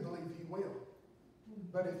really believe He will.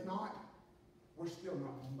 But if not, we're still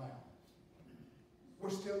not going to bow. We're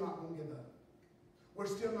still not going to give up. We're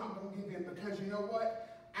still not going to give in. Because you know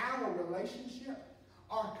what? Our relationship,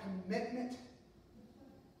 our commitment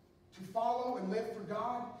to follow and live for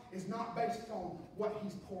God is not based on what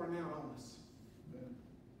He's pouring out on us.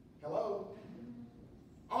 Hello?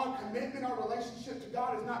 Our commitment, our relationship to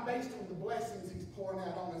God is not based on the blessings He's pouring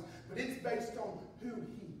out on us, but it's based on who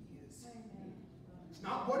He is. It's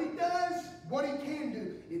not what He does, what He can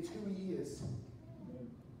do. It's who He is.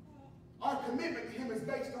 Our commitment to Him is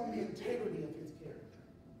based on the integrity of His character.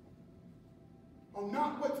 On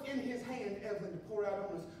not what's in His hand, Evelyn, to pour out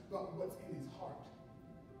on us, but what's in His heart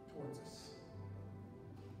towards us.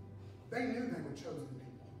 They knew they were chosen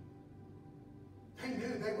people. They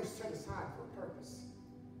knew they were set aside for a purpose.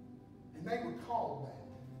 And they were called that.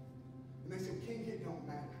 And they said, King, it don't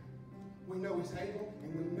matter. We know He's able,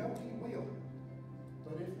 and we know He will.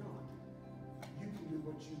 But if not, you can do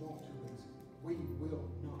what you want to, Liz. We will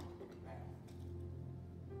not bow.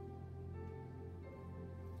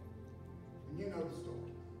 And you know the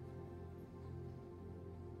story.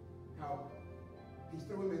 How He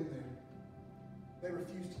threw them in there. They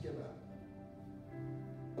refused to give up.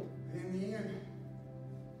 And in the end,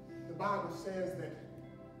 the Bible says that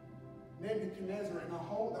Nebuchadnezzar and the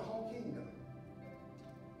whole kingdom,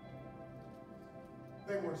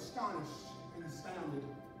 they were astonished and astounded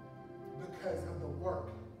because of the work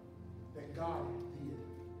that God did.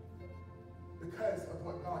 Because of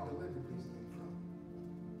what God delivered these things from.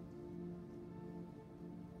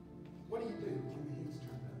 What do you do when the heat's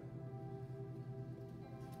turned up?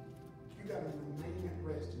 You got to remain at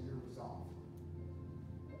rest in your resolve.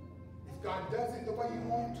 If God does it the way you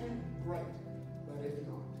want to, great. But if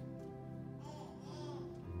not,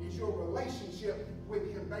 is your relationship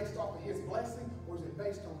with Him based off of His blessing, or is it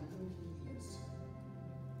based on who He is?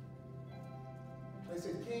 They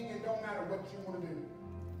said, King, it don't matter what you want to do.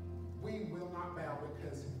 We will not bow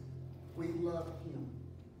because we love Him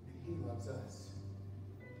and He loves us.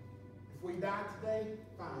 If we die today,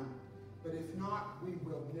 fine. But if not, we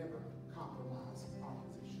will never compromise our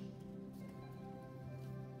position.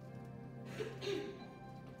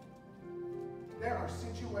 There are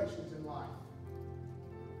situations in life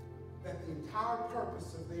that the entire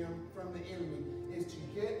purpose of them from the enemy is to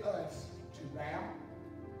get us to bow,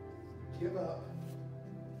 give up,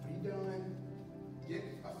 be done, get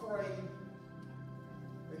afraid.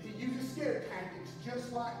 But he uses scare tactics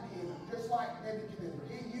just like Nebuchadnezzar.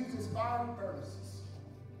 He uses fiery furnaces.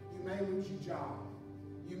 You may lose your job.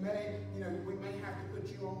 We may have to put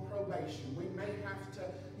you on probation. We may have to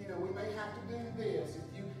do this.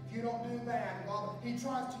 If you don't do that, well, he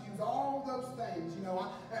tries to use all those things,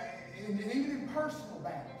 and even in personal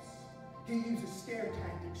battles, he uses scare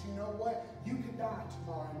tactics. You know what? You could die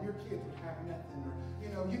tomorrow and your kids would have nothing. Or,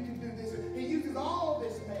 you can do this. He uses all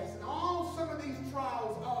this mess. And all some of these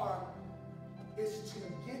trials is to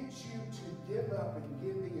get you to give up and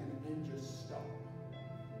give in and just stop.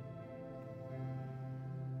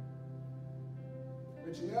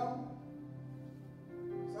 But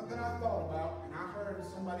something I thought about, and I heard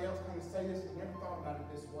somebody else kind of say this, and never thought about it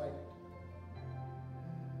this way.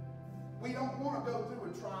 We don't want to go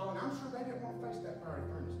through a trial, and I'm sure they didn't want to face that fiery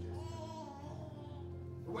furnace just now.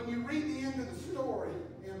 But when you read the end of the story,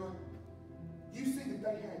 Emma, you see that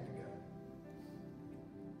they had to go.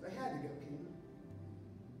 They had to go, King.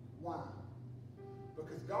 Why?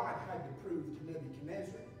 Because God had to prove to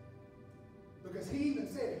Nebuchadnezzar. Because he even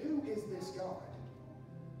said, who is this God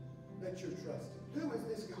that you're trusting? Who is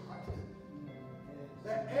this God?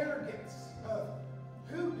 That arrogance of,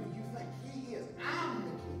 who do you think He is? I'm the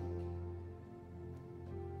King.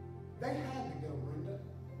 They had to go, Brenda,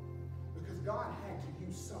 because God had to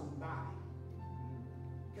use somebody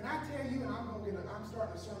you, and I'm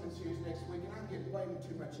starting a sermon series next week, and I'm getting way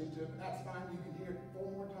too much into it, but that's fine. You can hear it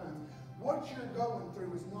 4 more times. What you're going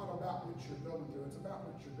through is not about what you're going through. It's about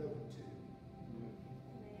what you're going to.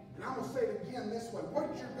 And I'm going to say it again this way.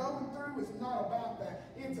 What you're going through is not about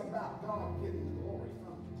that. It's about God getting the glory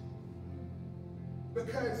from it.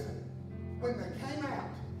 Because when they came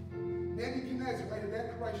out, Nebuchadnezzar made a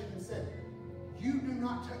declaration and said, you do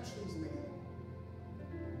not touch these men.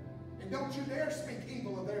 And don't you dare speak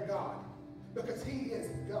evil of their God, because he is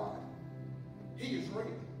God. He is real.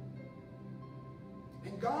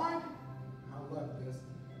 And God, I love this,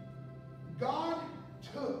 God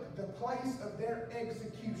took the place of their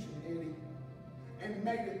execution, Eddie, and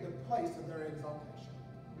made it the place of their exaltation.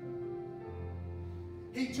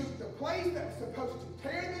 He took the place that was supposed to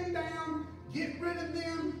tear them down, get rid of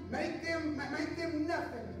them, make them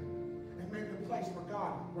nothing, and make the place where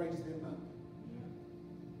God raised them up.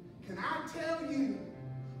 Can I tell you,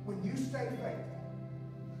 when you stay faithful,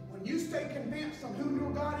 when you stay convinced on who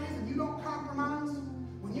your God is and you don't compromise,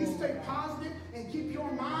 when you stay positive and keep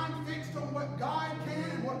your mind fixed on what God can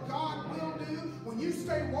and what God will do, when you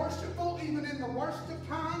stay worshipful even in the worst of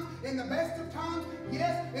times, in the best of times,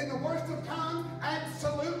 yes, in the worst of times,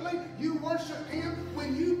 absolutely, you worship him.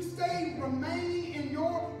 When you stay remaining in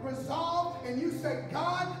your resolve and you say,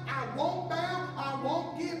 God, I won't bow, I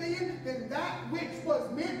won't give in, then that which was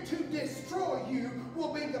meant to destroy you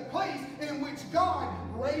will be the place in which God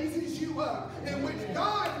raises you up, in which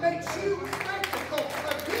God makes you a spectacle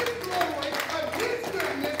of his glory, of his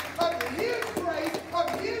goodness, of his grace,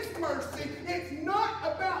 of his mercy. It's not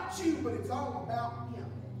about you, but it's all about him.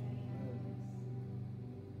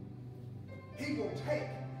 He will take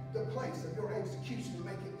the place of your execution and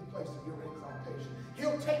make it the place of your exaltation.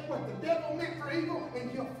 He'll take what the devil meant for evil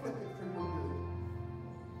and he'll flip it for your good.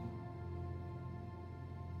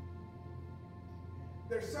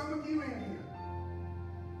 There's some of you in here.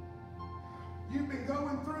 You've been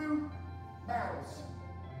going through battles.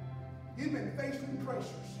 You've been facing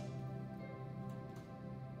pressures.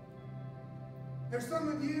 There's some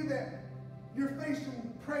of you that you're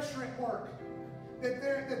facing pressure at work. That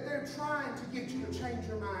they're trying to get you to change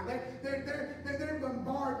your mind. They're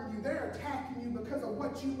bombarding you. They're attacking you because of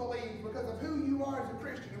what you believe, because of who you are as a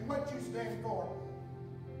Christian and what you stand for.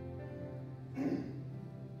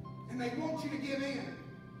 And they want you to give in.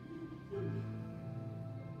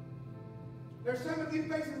 There's some of you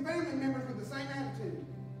facing family members with the same attitude.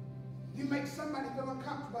 You make somebody feel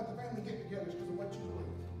uncomfortable at the family get-togethers because of what you believe.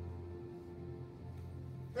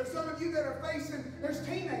 There's some of you that are facing, there's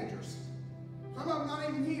teenagers. Some of them not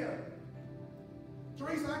even here.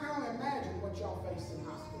 Teresa, I can only imagine what y'all face in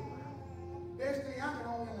high school now. Destiny, I can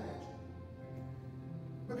only imagine.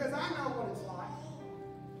 Because I know what it's like.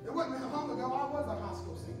 It wasn't that long ago I was a high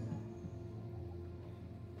school senior.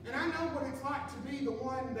 And I know what it's like to be the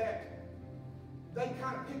one that they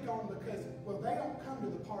kind of pick on because, well, they don't come to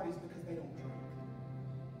the parties because they don't drink.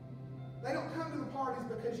 They don't come to the parties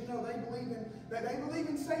because, you know, they believe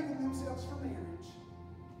in saving themselves for marriage.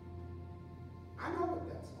 I know what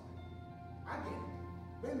that's like. I get it.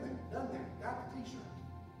 Been there, done that, got the t-shirt.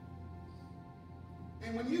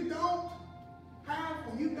 And when you don't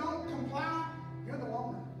comply, you're the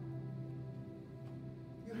loner.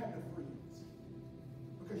 You have no friends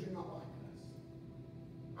because you're not like us.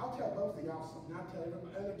 I'll tell both of y'all something. I'll tell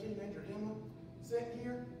every other teenager, Emma, sitting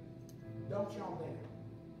here, don't y'all dare.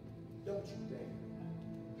 Don't you dare.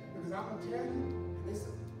 Because I'm going to tell you, and this,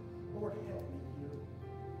 Lord help me here.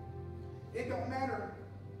 It don't matter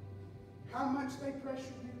how much they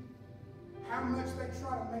pressure you, how much they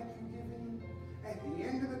try to make you give in. At the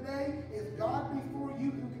end of the day, if God be for you,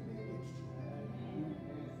 who can be against you?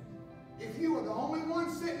 If you are the only one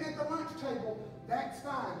sitting at the lunch table, that's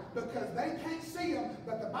fine, because they can't see them,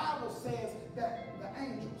 but the Bible says that the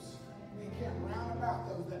angels encamp round about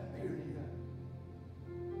those that fear you.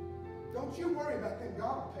 Don't you worry about them.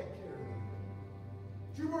 God will take care of them.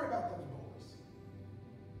 Don't you worry about those boys.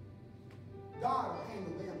 God will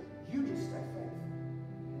handle them. You just stay faithful.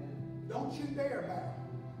 Don't you dare bow.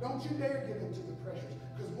 Don't you dare give in to the pressures,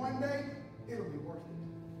 because one day it'll be worth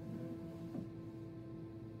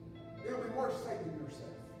it. It'll be worth saving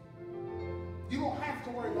yourself. You won't have to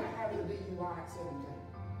worry about having a DUI at 17.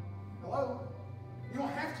 Hello? You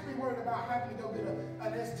don't have to be worried about having to go get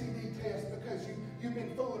an STD test because you've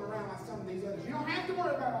been fooling around like some of these others. You don't have to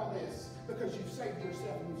worry about all this because you've saved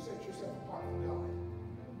yourself and you've set yourself apart from God.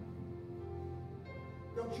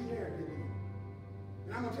 Don't you dare give in.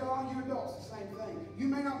 And I'm going to tell all you adults the same thing. You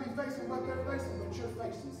may not be facing what they're facing, but you're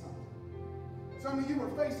facing something. Some of you are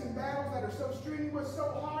facing battles that are so strenuous, so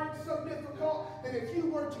hard, so difficult, that if you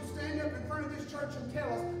were to stand up in front of this church and tell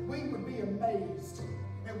us, we would be amazed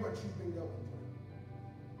at what you've been going through.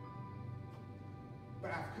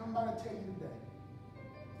 But I've come by to tell you today,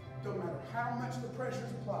 don't matter how much the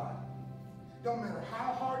pressure's applied, don't matter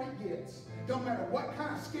how hard it gets, don't matter what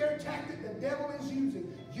kind of scare tactic the devil is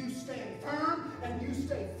using, you stand firm and you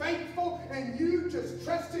stay faithful and you just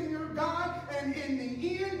trust in your God, and in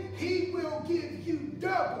the end, He will give you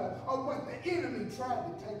double of what the enemy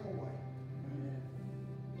tried to take away. Amen.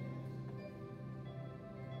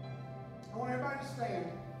 I want everybody to stand.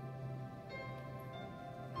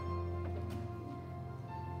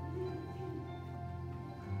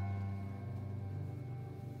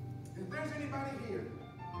 If there's anybody here,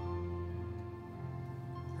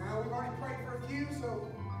 now we've already prayed for a few,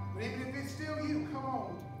 but even if it's still you, come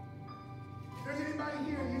on. If there's anybody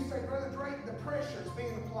here and you say, Brother Drake, the pressure's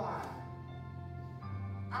being applied.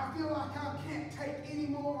 I feel like I can't take any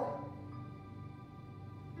more.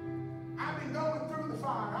 I've been going through the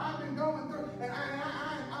fire. I've been going through, and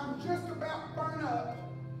I'm just about burned up.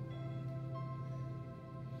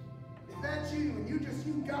 If that's you, and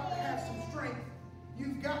you've got to have some strength,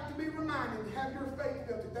 you've got to be reminded to have your faith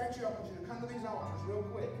built. If that's you, I want you to come to these altars real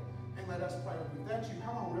quick and let us pray with you. If that's you,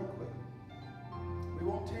 come on real quick. We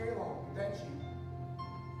won't tarry long. If that's you.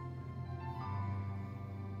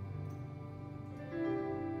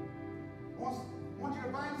 I want you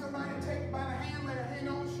to find somebody to take you by the hand, lay a hand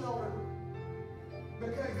on the shoulder.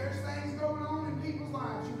 Because there's things going on in people's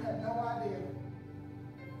lives you have no idea.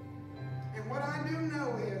 And what I do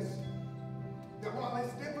know is that while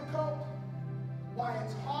it's difficult, while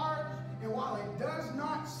it's hard, and while it does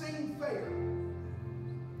not seem fair,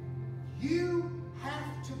 you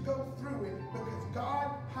have to go through it because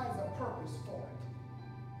God has a purpose for it.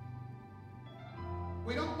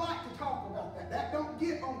 We don't like to talk about that. That don't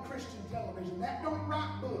get on Christian television. That don't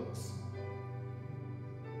write books.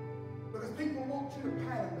 Because people want you to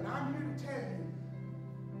pat them. But I'm here to tell you,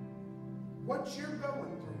 what you're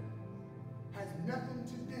going through has nothing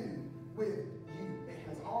to do with you. It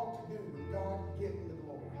has all to do with God getting the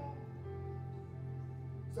glory.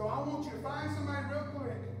 So I want you to find somebody real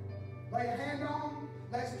quick. Lay a hand on them.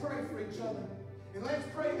 Let's pray for each other. And let's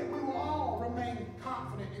pray that we will all remain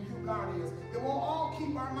confident in who God is. That we'll all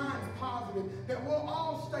keep our minds positive. That we'll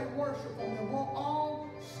all stay worshipful. And we'll all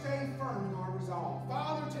stay firm in our resolve.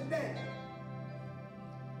 Father, today,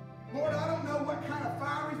 Lord, I don't know what kind of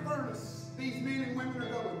fiery furnace these men and women are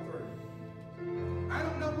going through. I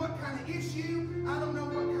don't know what kind of issue. I don't know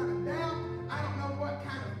what kind of doubt. I don't know what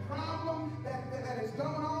kind of problem that is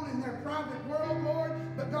going on in their private world, Lord.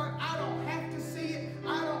 But God, I don't have to see it.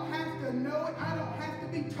 I don't have to know it. I don't have to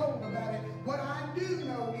be told about it. What I do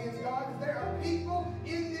know is, God, that there are people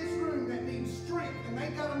in this room that need strength, and they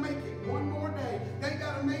got to make it one more day. They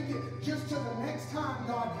got to make it just to the next time,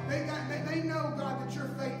 God. They know, God, that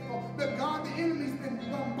you're faithful. But God, the enemy's been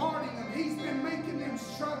bombarding them. He's been making them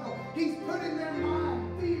struggle. He's put in their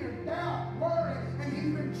mind fear, doubt, worry, and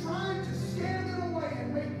he's been trying to scare them away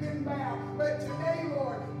and make them bow. But today,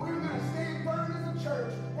 Lord, we're going to stand firm as a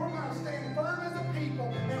church. We're going to stand firm as a people,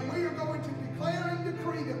 and we are going to declare and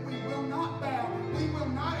decree that we will not bow. We will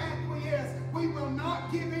not acquiesce. We will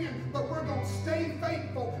not give in, but we're going to stay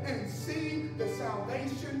faithful and see the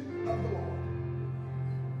salvation of the Lord.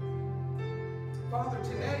 Father,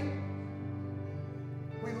 today,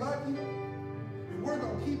 we love you, and we're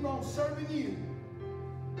going to keep on serving you,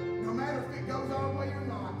 no matter if it goes our way or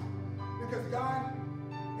not. Because, God,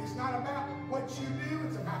 it's not about what you do,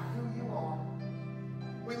 it's about who you are.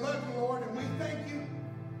 We love you, Lord, and we thank you.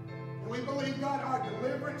 And we believe, God, our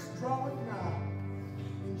deliverance draweth nigh.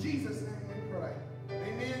 In Jesus' name we pray.